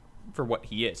for what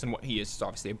he is, and what he is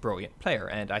obviously a brilliant player.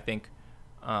 And I think,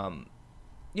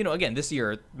 again, this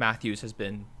year, Matthews has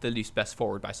been the least best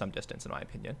forward by some distance, in my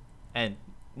opinion. And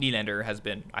Nylander has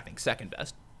been, I think, second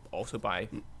best, also by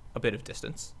a bit of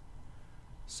distance.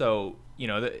 So,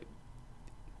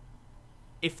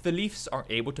 if the Leafs are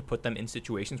able to put them in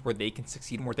situations where they can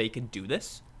succeed and where they can do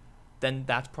this, then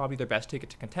that's probably their best ticket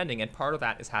to contending. And part of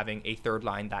that is having a third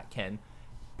line that can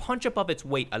punch above its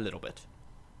weight a little bit.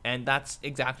 And that's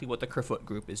exactly what the Kerfoot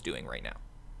group is doing right now.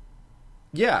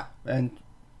 Yeah, and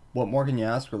what more can you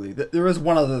ask, really? There is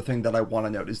one other thing that I want to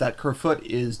note, is that Kerfoot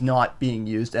is not being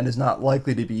used and is not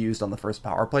likely to be used on the first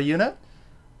power play unit.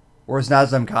 Whereas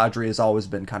Nazem Kadri has always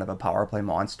been kind of a power play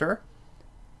monster.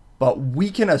 But we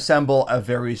can assemble a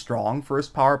very strong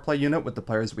first power play unit with the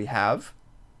players we have.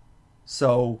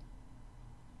 So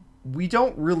we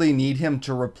don't really need him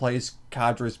to replace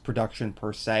Kadri's production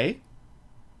per se.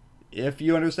 If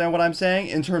you understand what I'm saying,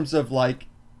 in terms of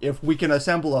if we can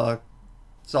assemble a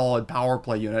solid power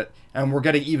play unit and we're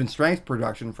getting even strength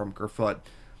production from Kerfoot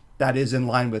that is in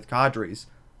line with Kadri's,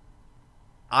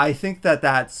 I think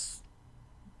that's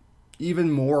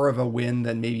even more of a win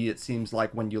than maybe it seems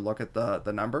like when you look at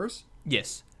the numbers.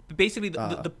 Yes. But basically,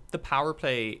 the power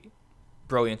play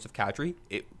brilliance of Kadri,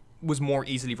 it was more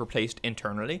easily replaced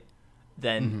internally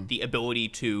than the ability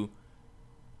to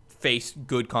face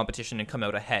good competition and come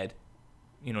out ahead,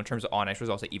 in terms of on-ice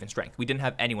results at even strength. We didn't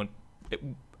have anyone,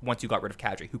 once you got rid of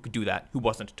Kadri, who could do that, who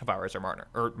wasn't Tavares or Marner,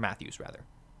 or Matthews, rather,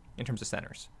 in terms of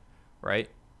centers, right?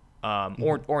 Or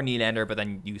Nylander, but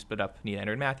then you split up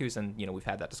Nylander and Matthews, and we've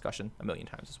had that discussion a million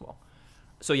times as well.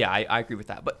 So yeah, I agree with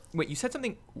that. But wait, you said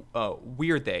something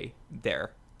weird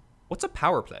there. What's a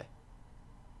power play?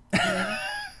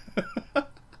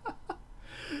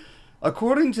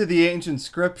 According to the ancient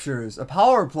scriptures, a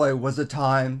power play was a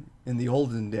time in the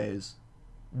olden days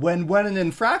when an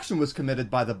infraction was committed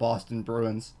by the Boston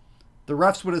Bruins, the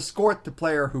refs would escort the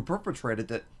player who perpetrated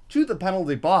it to the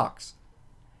penalty box.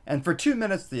 And for 2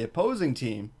 minutes, the opposing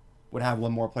team would have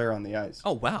one more player on the ice.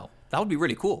 Oh, wow. That would be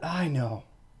really cool. I know.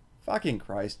 Fucking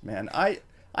Christ, man. I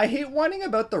hate whining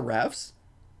about the refs,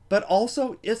 but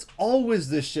also it's always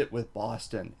this shit with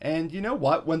Boston. And you know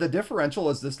what? When the differential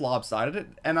is this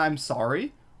lopsided, and I'm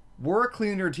sorry, we're a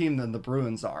cleaner team than the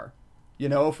Bruins are.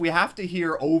 If we have to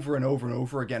hear over and over and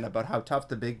over again about how tough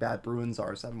the big bad Bruins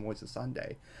are 7 Voices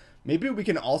Sunday, maybe we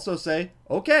can also say,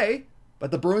 okay, but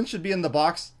the Bruins should be in the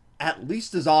box at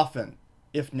least as often,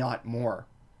 if not more.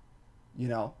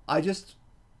 I'm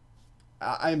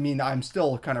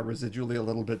still kind of residually a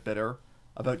little bit bitter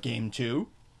about Game 2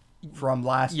 from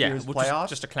last year's playoffs.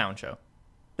 Just a clown show.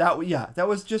 That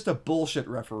was just a bullshit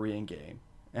refereeing game.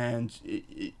 And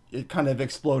it kind of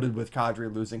exploded with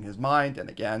Kadri losing his mind. And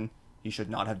again, he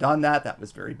should not have done that. That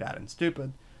was very bad and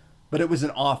stupid. But it was an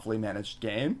awfully managed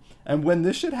game. And when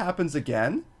this shit happens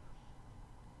again,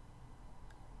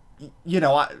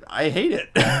 I hate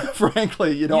it.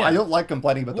 Frankly, I don't like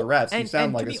complaining about the refs. You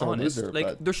sound like a sore loser.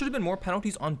 There should have been more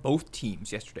penalties on both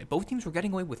teams yesterday. Both teams were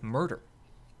getting away with murder.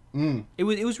 It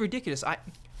was ridiculous.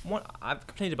 I've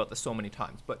complained about this so many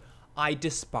times, but I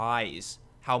despise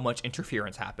how much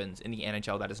interference happens in the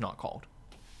NHL that is not called.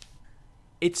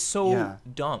 It's so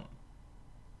dumb.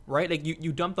 right? Like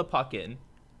you dump the puck in,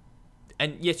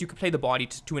 and yes, you can play the body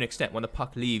to an extent when the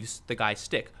puck leaves the guy's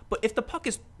stick. But if the puck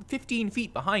is 15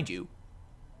 feet behind you,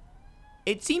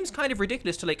 it seems kind of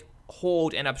ridiculous to like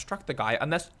hold and obstruct the guy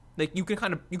unless like you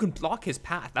can block his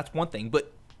path. That's one thing,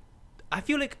 but I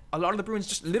feel like a lot of the Bruins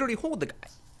just literally hold the guy.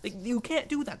 Like you can't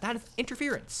do that. That is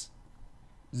interference.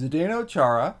 Zdeno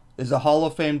Chara is a Hall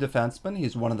of Fame defenseman.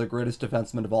 He's one of the greatest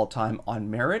defensemen of all time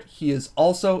on merit. He is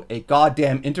also a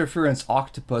goddamn interference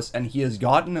octopus, and he has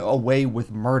gotten away with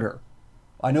murder.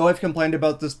 I know I've complained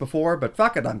about this before, but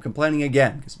fuck it, I'm complaining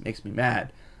again because it makes me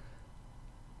mad.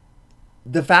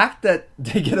 The fact that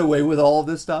they get away with all of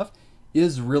this stuff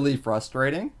is really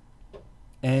frustrating,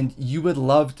 and you would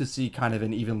love to see kind of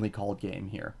an evenly called game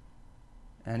here.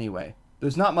 Anyway,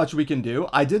 there's not much we can do.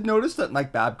 I did notice that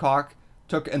Mike Babcock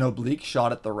took an oblique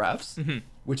shot at the refs,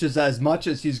 which is as much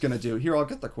as he's going to do. Here, I'll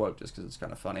get the quote just because it's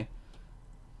kind of funny.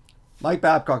 Mike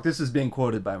Babcock, this is being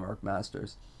quoted by Mark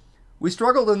Masters. "We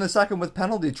struggled in the second with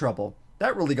penalty trouble.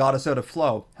 That really got us out of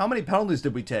flow. How many penalties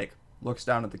did we take?" Looks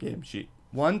down at the game sheet.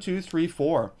 1, 2, 3,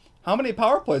 4. "How many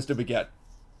power plays did we get?"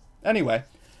 Anyway,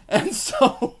 and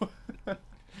so...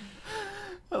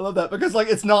 I love that because, like,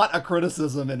 it's not a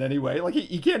criticism in any way. Like,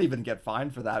 he can't even get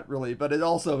fined for that, really. But it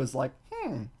also is like,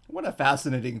 what a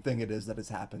fascinating thing it is that has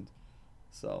happened.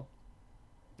 So,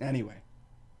 anyway.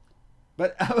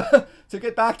 But to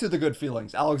get back to the good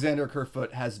feelings, Alexander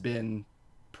Kerfoot has been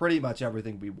pretty much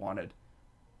everything we wanted.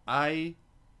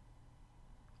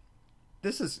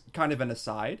 This is kind of an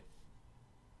aside,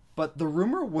 but the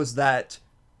rumor was that,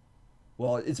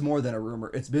 well, it's more than a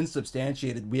rumor. It's been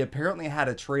substantiated. We apparently had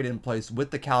a trade in place with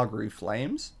the Calgary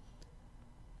Flames,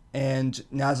 and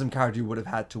Nazem Kadri would have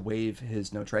had to waive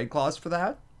his no-trade clause for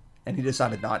that, and he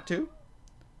decided not to.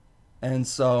 And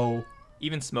so...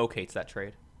 Even Smoke hates that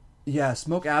trade. Yeah,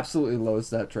 Smoke absolutely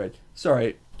loathes that trade.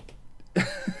 Sorry.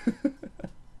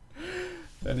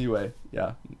 Anyway,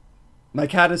 yeah. My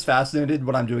cat is fascinated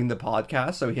when I'm doing the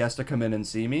podcast, so he has to come in and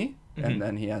see me, and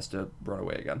then he has to run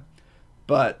away again.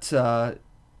 But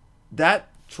that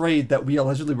trade that we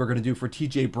allegedly were going to do for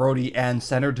TJ Brody and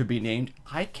center to be named,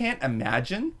 I can't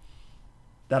imagine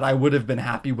that I would have been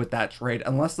happy with that trade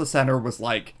unless the center was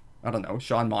like, I don't know,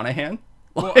 Sean Monahan.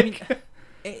 Well, I mean,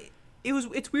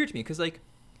 it's weird to me because like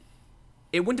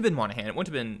it wouldn't have been Monahan, it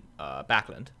wouldn't have been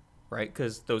Backlund, right?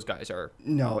 Because those guys are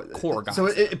core guys. So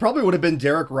it probably would have been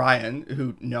Derek Ryan,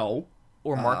 who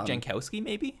or Mark Jankowski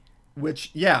maybe.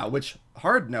 Which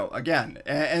hard no again,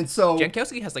 and so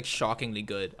Jankowski has like shockingly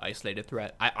good isolated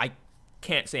threat. I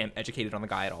can't say I'm educated on the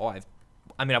guy at all.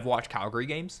 I've watched Calgary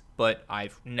games, but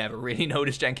I've never really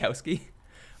noticed Jankowski.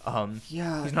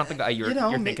 He's not the guy you're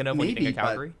thinking of when you think of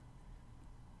Calgary.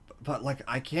 But like,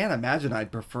 I can't imagine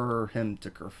I'd prefer him to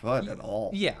Kerfoot at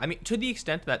all. Yeah, I mean, to the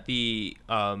extent that the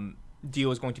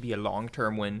deal is going to be a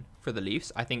long-term win for the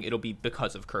Leafs, I think it'll be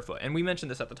because of Kerfoot, and we mentioned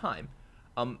this at the time.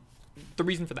 The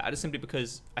reason for that is simply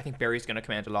because I think Barry's going to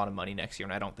command a lot of money next year,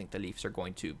 and I don't think the Leafs are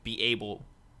going to be able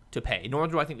to pay, nor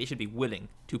do I think they should be willing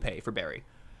to pay for Barry.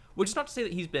 Which is not to say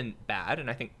that he's been bad, and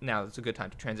I think now it's a good time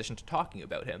to transition to talking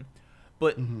about him.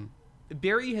 But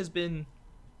Barry has been...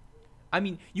 I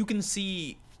mean, you can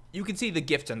see the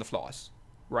gifts and the flaws,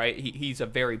 right? He's a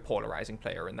very polarizing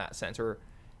player in that sense, or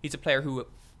he's a player who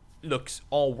looks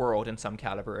all-world in some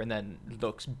caliber and then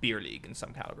looks beer league in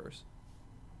some calibers.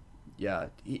 Yeah,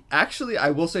 actually, I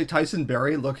will say Tyson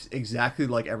Barrie looks exactly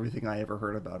like everything I ever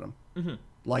heard about him.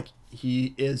 Like,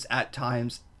 he is at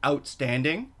times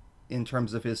outstanding in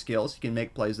terms of his skills. He can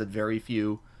make plays that very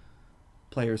few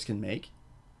players can make.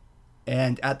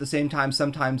 And at the same time,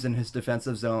 sometimes in his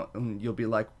defensive zone, you'll be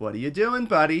like, what are you doing,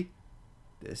 buddy?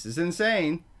 This is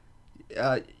insane.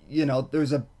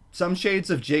 There's some shades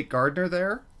of Jake Gardner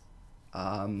there.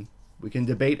 We can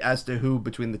debate as to who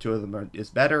between the two of them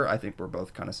is better. I think we're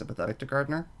both kind of sympathetic to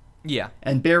Gardner. Yeah.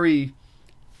 And Barrie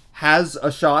has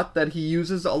a shot that he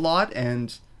uses a lot,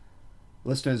 and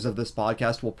listeners of this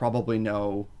podcast will probably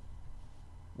know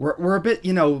we're a bit,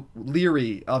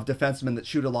 leery of defensemen that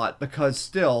shoot a lot, because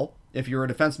still, if you're a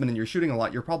defenseman and you're shooting a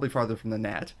lot, you're probably farther from the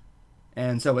net.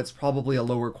 And so it's probably a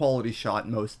lower quality shot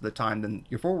most of the time than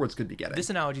your forwards could be getting. This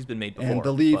analogy's been made before. And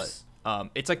the Leafs... But,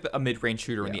 it's like a mid-range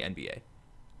shooter in the NBA.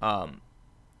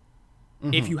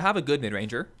 If you have a good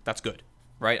mid-ranger, that's good,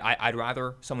 right? I'd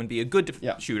rather someone be a good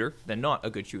shooter than not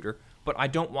a good shooter, but I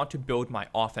don't want to build my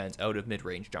offense out of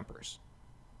mid-range jumpers,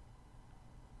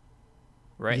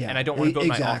 right? Yeah, and I don't want to build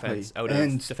my offense out of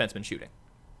defenseman shooting.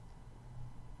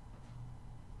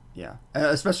 Yeah,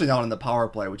 especially not in the power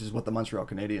play, which is what the Montreal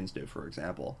Canadiens do, for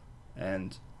example.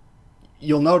 And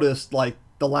you'll notice, like,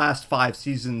 the last 5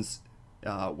 seasons,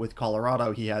 With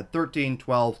Colorado, he had 13,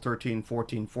 12, 13,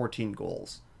 14, 14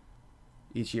 goals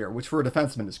each year, which for a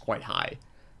defenseman is quite high.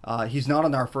 He's not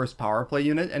on our first power play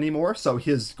unit anymore, so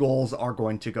his goals are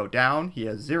going to go down. He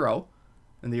has 0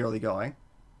 in the early going.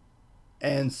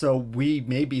 And so we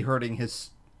may be hurting his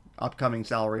upcoming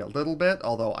salary a little bit,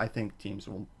 although I think teams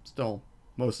will still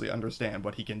mostly understand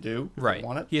what he can do if Right. they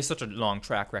want it. He has such a long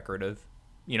track record of,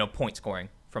 point scoring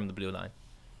from the blue line.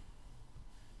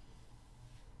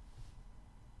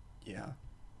 Yeah.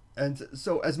 And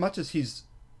so as much as he's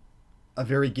a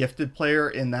very gifted player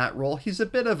in that role, he's a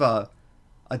bit of a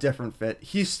different fit.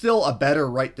 He's still a better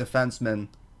right defenseman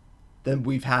than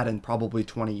we've had in probably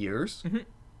 20 years. Mm-hmm.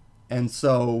 And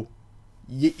so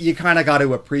you kind of got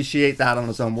to appreciate that on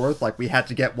its own worth. Like, we had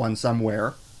to get one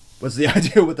somewhere was the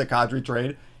idea with the Kadri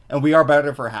trade, and we are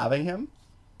better for having him.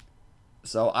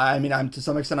 So, I mean, I'm to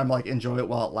some extent, I'm like, enjoy it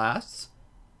while it lasts.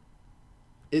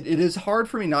 It is hard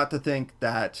for me not to think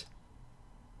that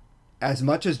as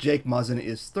much as Jake Muzzin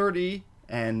is 30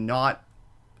 and not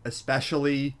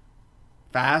especially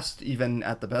fast, even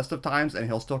at the best of times, and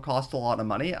he'll still cost a lot of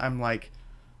money, I'm like,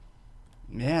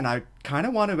 man, I kind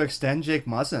of want to extend Jake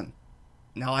Muzzin.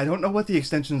 Now, I don't know what the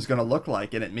extension is going to look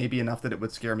like, and it may be enough that it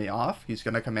would scare me off. He's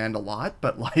going to command a lot,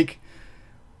 but like,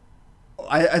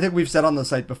 I think we've said on the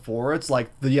site before, it's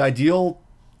like the ideal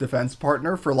defense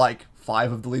partner for like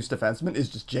 5 of the Leafs defensemen is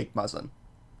just Jake Muzzin.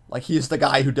 Like, he's the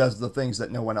guy who does the things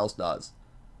that no one else does.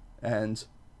 And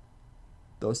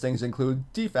those things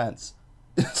include defense.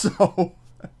 So,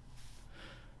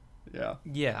 yeah.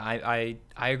 Yeah, I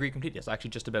agree completely. I was actually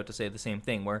just about to say the same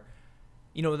thing, where,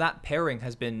 that pairing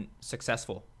has been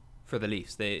successful for the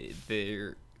Leafs.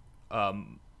 They're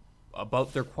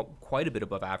quite a bit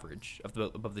above average,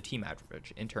 above the team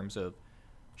average in terms of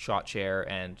shot share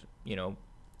and,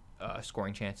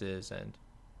 scoring chances, and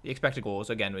the expected goals,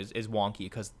 again, is wonky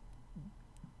because,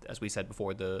 as we said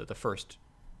before, the first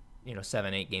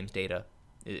 7-8 games data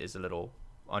is a little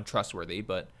untrustworthy,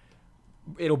 but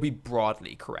it'll be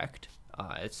broadly correct.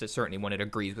 It's certainly when it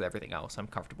agrees with everything else, I'm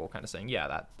comfortable kind of saying,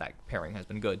 yeah, that pairing has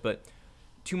been good. But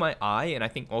to my eye, and I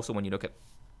think also when you look at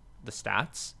the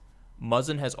stats,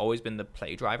 Muzzin has always been the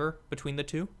play driver between the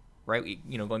two, right?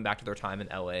 Going back to their time in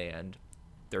LA and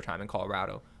their time in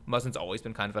Colorado, Muzzin's always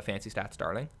been kind of a fancy stats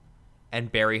darling.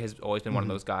 And Barrie has always been one of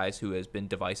those guys who has been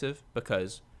divisive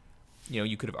because,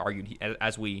 you could have argued,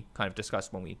 as we kind of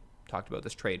discussed when we talked about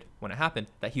this trade when it happened,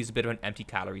 that he's a bit of an empty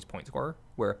calories point scorer,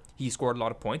 where he scored a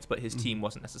lot of points, but his team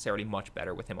wasn't necessarily much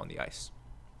better with him on the ice.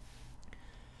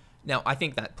 Now, I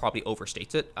think that probably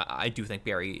overstates it. I do think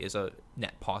Barrie is a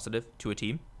net positive to a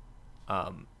team,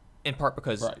 in part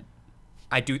because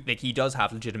I do think he does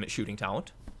have legitimate shooting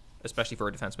talent, especially for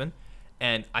a defenseman,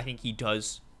 and I think he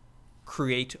does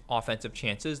create offensive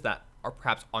chances that are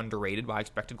perhaps underrated by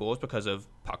expected goals because of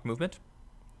puck movement.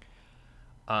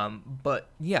 But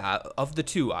yeah, of the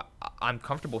two, I'm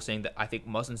comfortable saying that I think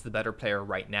Muzzin's the better player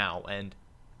right now. And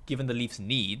given the Leafs'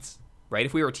 needs, right?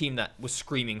 If we were a team that was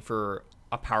screaming for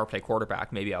a power play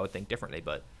quarterback, maybe I would think differently.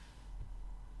 But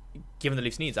given the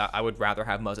Leafs' needs, I would rather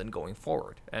have Muzzin going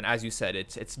forward. And as you said,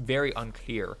 it's very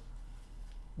unclear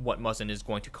what Muzzin is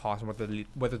going to cost and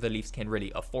whether the Leafs can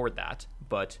really afford that.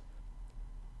 But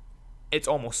it's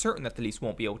almost certain that the Leafs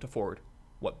won't be able to afford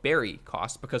what Barrie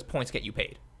costs because points get you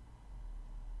paid.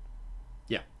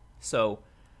 Yeah. So,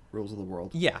 rules of the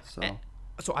world. Yeah.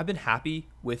 So I've been happy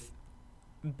with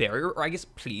Barrie, or I guess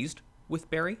pleased with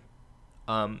Barrie.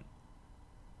 But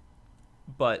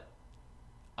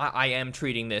I am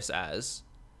treating this as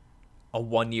a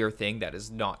 1-year thing that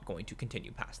is not going to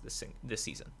continue past this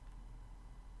season.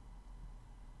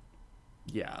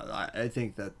 Yeah, I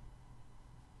think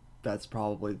that's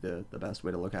probably the best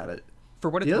way to look at it. For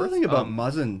what it's the worth, other thing about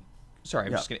Muzzin... Sorry,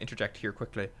 I'm just going to interject here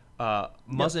quickly.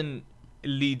 Muzzin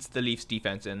leads the Leafs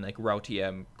defense in like raw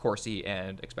TM, Corsi,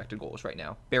 and expected goals right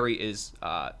now. Barrie is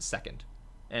second.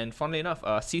 And funnily enough,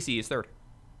 Ceci is third.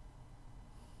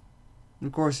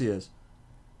 Of course he is.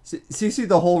 Ceci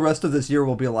the whole rest of this year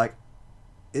will be like,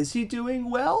 is he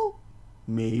doing well?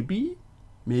 Maybe.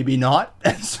 Maybe not.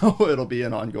 And so it'll be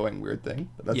an ongoing weird thing.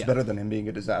 But that's better than him being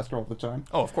a disaster all the time.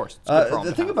 Oh, of course.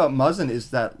 The thing about Muzzin is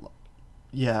that,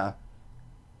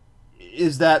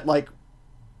 like,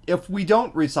 if we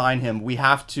don't re-sign him, we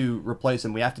have to replace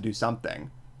him. We have to do something.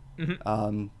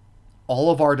 Mm-hmm. All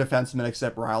of our defensemen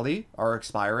except Riley are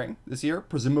expiring this year.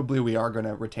 Presumably, we are going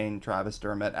to retain Travis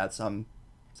Dermott at some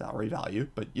salary value,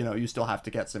 but you still have to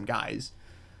get some guys,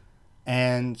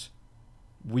 and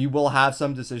we will have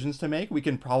some decisions to make. We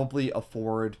can probably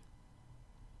afford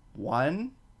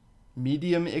one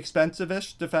medium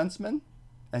expensive-ish defenseman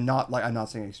and not like I'm not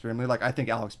saying extremely. Like I think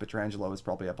Alex Pietrangelo is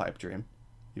probably a pipe dream,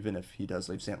 even if he does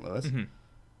leave St. Louis. Mm-hmm.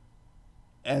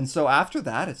 And so after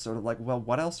that, it's sort of like, well,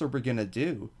 what else are we gonna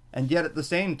do? And yet at the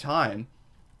same time,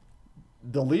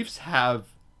 the Leafs have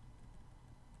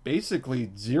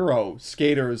basically 0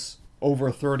 skaters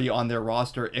over 30 on their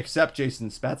roster except Jason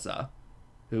Spezza,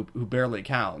 who barely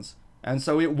counts. And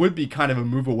so it would be kind of a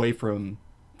move away from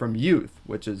youth,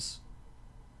 which is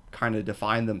kind of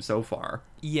defined them so far.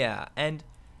 Yeah, and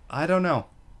I don't know.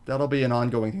 That'll be an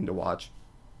ongoing thing to watch.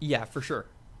 yeah, for sure.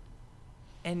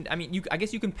 And I mean, I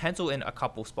guess you can pencil in a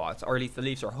couple spots, or at least the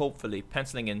Leafs are hopefully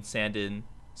penciling in Sandin,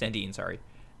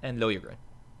 and Liljegren,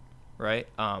 right?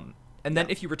 And then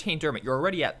if you retain Dermott, you're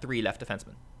already at 3 left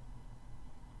defensemen.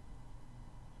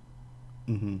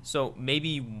 Mm-hmm. So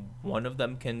maybe one of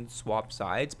them can swap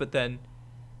sides, but then,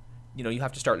 you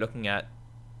have to start looking at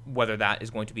whether that is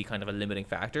going to be kind of a limiting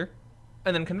factor.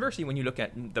 And then conversely, when you look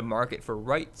at the market for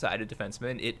right-sided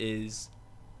defensemen, it is,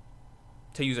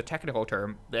 to use a technical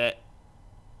term, bleh.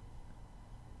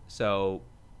 So,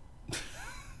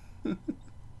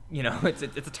 it's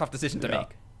a tough decision to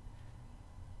make.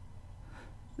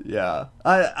 Yeah.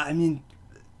 I mean,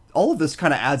 all of this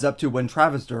kind of adds up to when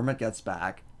Travis Dermott gets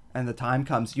back and the time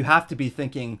comes, you have to be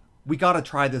thinking, we got to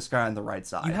try this guy on the right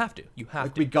side. You have to.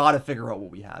 We got to figure out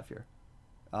what we have here.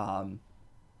 And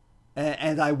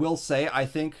I will say, I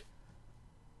think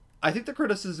the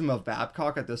criticism of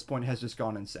Babcock at this point has just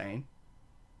gone insane.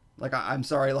 Like, I'm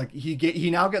sorry, like, he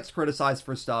now gets criticized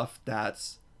for stuff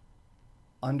that's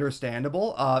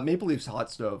understandable. Maple Leafs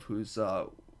Hot Stove, who's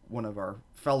one of our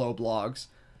fellow blogs,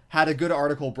 had a good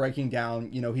article breaking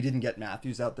down, he didn't get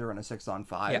Matthews out there in a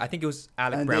 6-on-5. Yeah, I think it was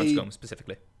Alec Brownscombe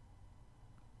specifically.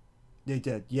 They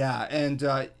did, yeah.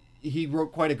 And he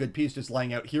wrote quite a good piece just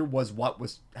laying out here was what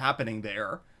was happening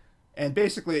there. And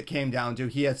basically it came down to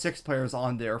he had 6 players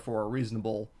on there for a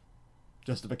reasonable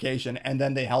justification, and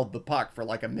then they held the puck for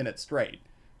like a minute straight.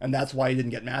 And that's why he didn't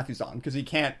get Matthews on, because he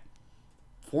can't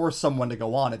force someone to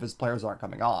go on if his players aren't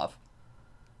coming off.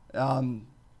 Some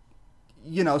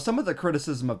of the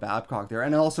criticism of Babcock there,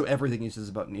 and also everything he says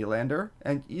about Nylander,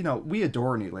 and, we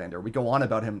adore Nylander. We go on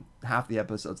about him half the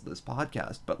episodes of this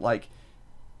podcast, but, like,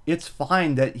 it's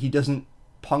fine that he doesn't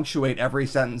punctuate every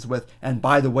sentence with, and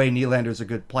by the way, Nylander's a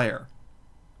good player.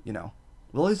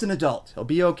 Well, he's an adult. He'll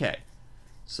be okay.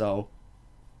 So,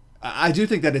 I do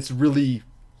think that it's really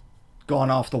gone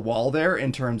off the wall there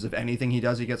in terms of anything he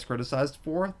does he gets criticized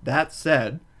for. That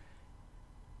said,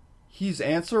 he's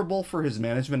answerable for his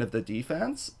management of the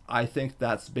defense. I think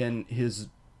that's been his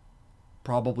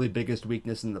probably biggest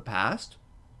weakness in the past.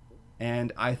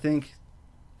 And I think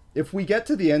if we get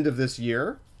to the end of this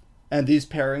year and these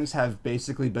pairings have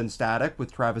basically been static,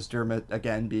 with Travis Dermott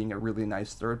again being a really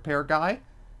nice third pair guy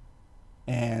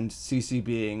and CC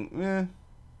being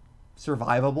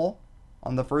survivable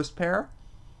on the first pair,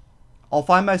 I'll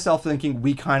find myself thinking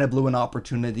we kind of blew an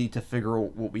opportunity to figure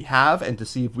out what we have and to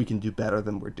see if we can do better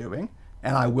than we're doing.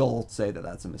 And I will say that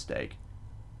that's a mistake.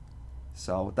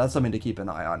 So that's something to keep an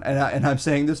eye on. And I'm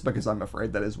saying this because I'm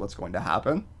afraid that is what's going to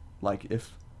happen. Like,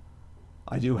 if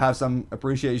I do have some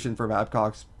appreciation for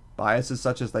Babcock's biases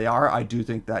such as they are, I do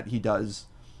think that he does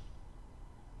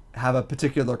have a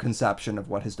particular conception of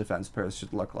what his defense pairs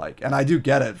should look like. And I do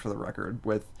get it, for the record.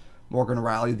 With Morgan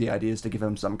Rielly, the idea is to give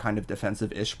him some kind of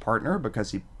defensive-ish partner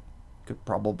because he could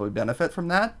probably benefit from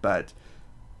that. But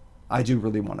I do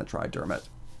really want to try Dermott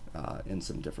in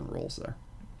some different roles there.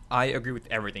 I agree with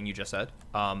everything you just said.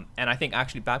 And I think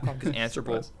actually Babcock is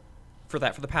answerable for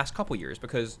that for the past couple years,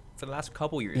 because for the last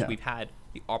couple years we've had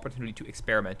the opportunity to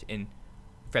experiment in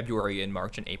February and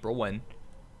March and April when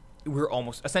we're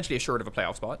almost essentially assured of a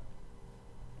playoff spot.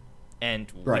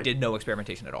 And we did no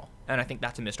experimentation at all. And I think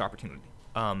that's a missed opportunity.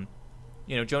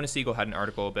 Jonas Siegel had an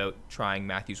article about trying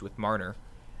Matthews with Marner.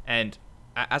 And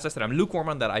as I said, I'm lukewarm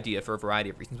on that idea for a variety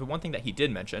of reasons. But one thing that he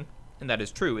did mention, and that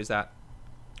is true, is that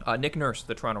Nick Nurse,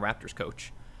 the Toronto Raptors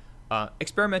coach,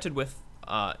 experimented with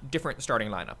different starting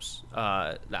lineups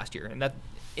last year. And that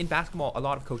in basketball, a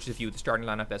lot of coaches view the starting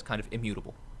lineup as kind of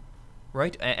immutable,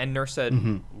 right? And Nurse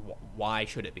said, why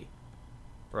should it be?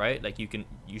 Right? Like,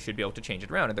 you should be able to change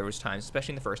it around. And there was times,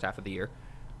 especially in the first half of the year,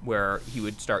 where he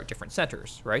would start different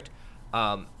centers, right?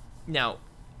 Now,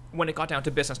 when it got down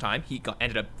to business time, he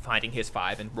ended up finding his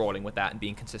 5 and rolling with that and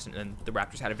being consistent, and the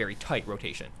Raptors had a very tight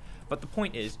rotation. But the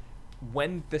point is,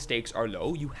 when the stakes are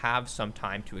low, you have some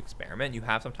time to experiment, you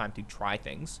have some time to try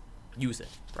things, use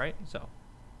it, right? So.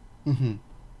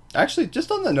 Actually,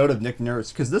 just on the note of Nick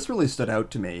Nurse, because this really stood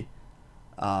out to me,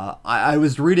 I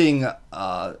was reading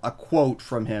a quote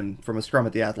from him from a scrum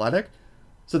at The Athletic,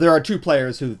 So there are two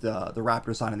players who the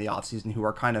Raptors signed in the offseason who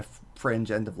are kind of fringe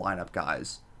end of lineup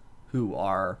guys who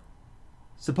are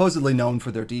supposedly known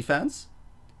for their defense.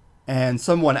 And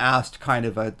someone asked kind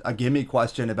of a gimme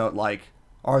question about, like,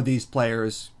 are these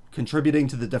players contributing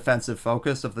to the defensive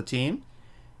focus of the team?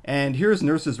 And here's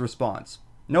Nurse's response.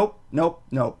 Nope.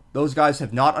 Those guys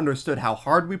have not understood how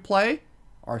hard we play,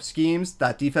 our schemes,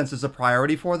 that defense is a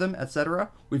priority for them, etc.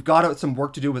 We've got some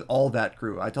work to do with all that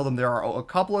crew. I tell them there are a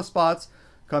couple of spots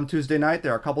come Tuesday night.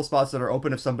 There are a couple spots that are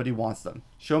open if somebody wants them.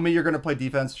 Show me you're going to play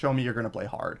defense. Show me you're going to play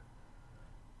hard.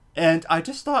 And I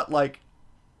just thought, like,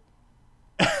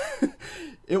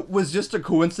 it was just a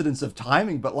coincidence of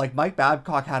timing, but, like, Mike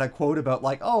Babcock had a quote about,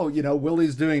 like, oh,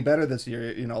 Willie's doing better this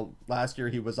year. Last year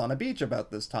he was on a beach about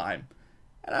this time.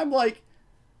 And I'm like,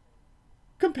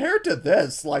 compared to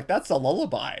this, like, that's a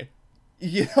lullaby.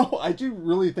 I do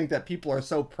really think that people are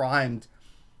so primed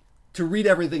to read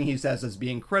everything he says as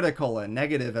being critical and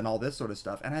negative and all this sort of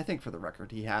stuff. And I think, for the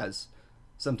record, he has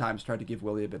sometimes tried to give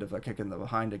Willie a bit of a kick in the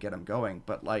behind to get him going.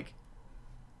 But, like,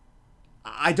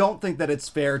 I don't think that it's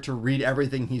fair to read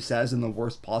everything he says in the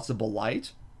worst possible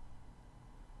light.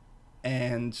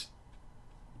 And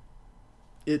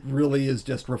it really is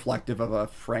just reflective of a,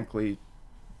 frankly,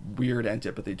 weird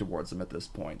antipathy towards him at this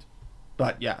point.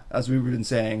 But yeah, as we've been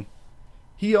saying,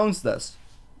 he owns this.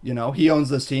 He owns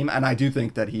this team, and I do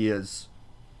think that he is,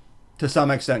 to some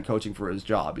extent, coaching for his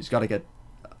job. He's got to get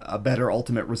a better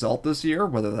ultimate result this year,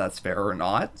 whether that's fair or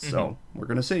not. So we're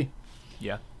going to see.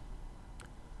 Yeah.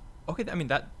 Okay, I mean,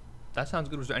 that sounds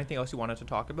good. Was there anything else you wanted to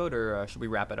talk about, or should we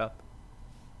wrap it up?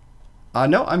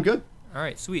 No, I'm good. All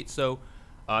right, sweet. So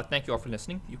thank you all for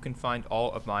listening. You can find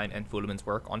all of mine and Fuleman's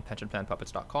work on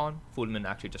pensionplanpuppets.com. Fuleman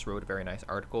actually just wrote a very nice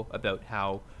article about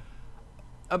how,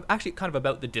 actually kind of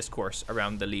about the discourse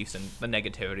around the Leafs and the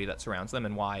negativity that surrounds them,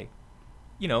 and why,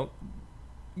 you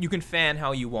can fan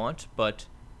how you want, but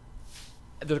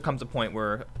there comes a point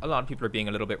where a lot of people are being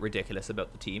a little bit ridiculous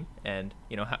about the team, and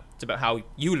it's about how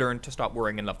you learn to stop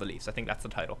worrying and love the Leafs. I think that's the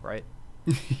title, right?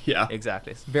 Yeah,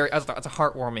 exactly. It's it's a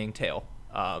heartwarming tale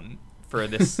for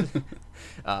this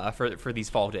for these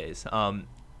fall days.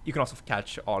 You can also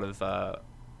catch all of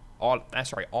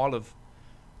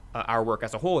our work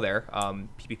as a whole there.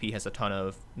 PPP has a ton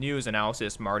of news,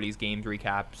 analysis, Marley's games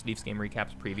recaps, Leafs game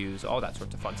recaps, previews, all that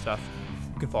sorts of fun stuff.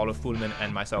 You can follow Fuleman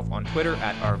and myself on Twitter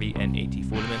at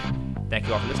RVNATFuleman. Thank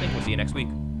you all for listening. We'll see you next week.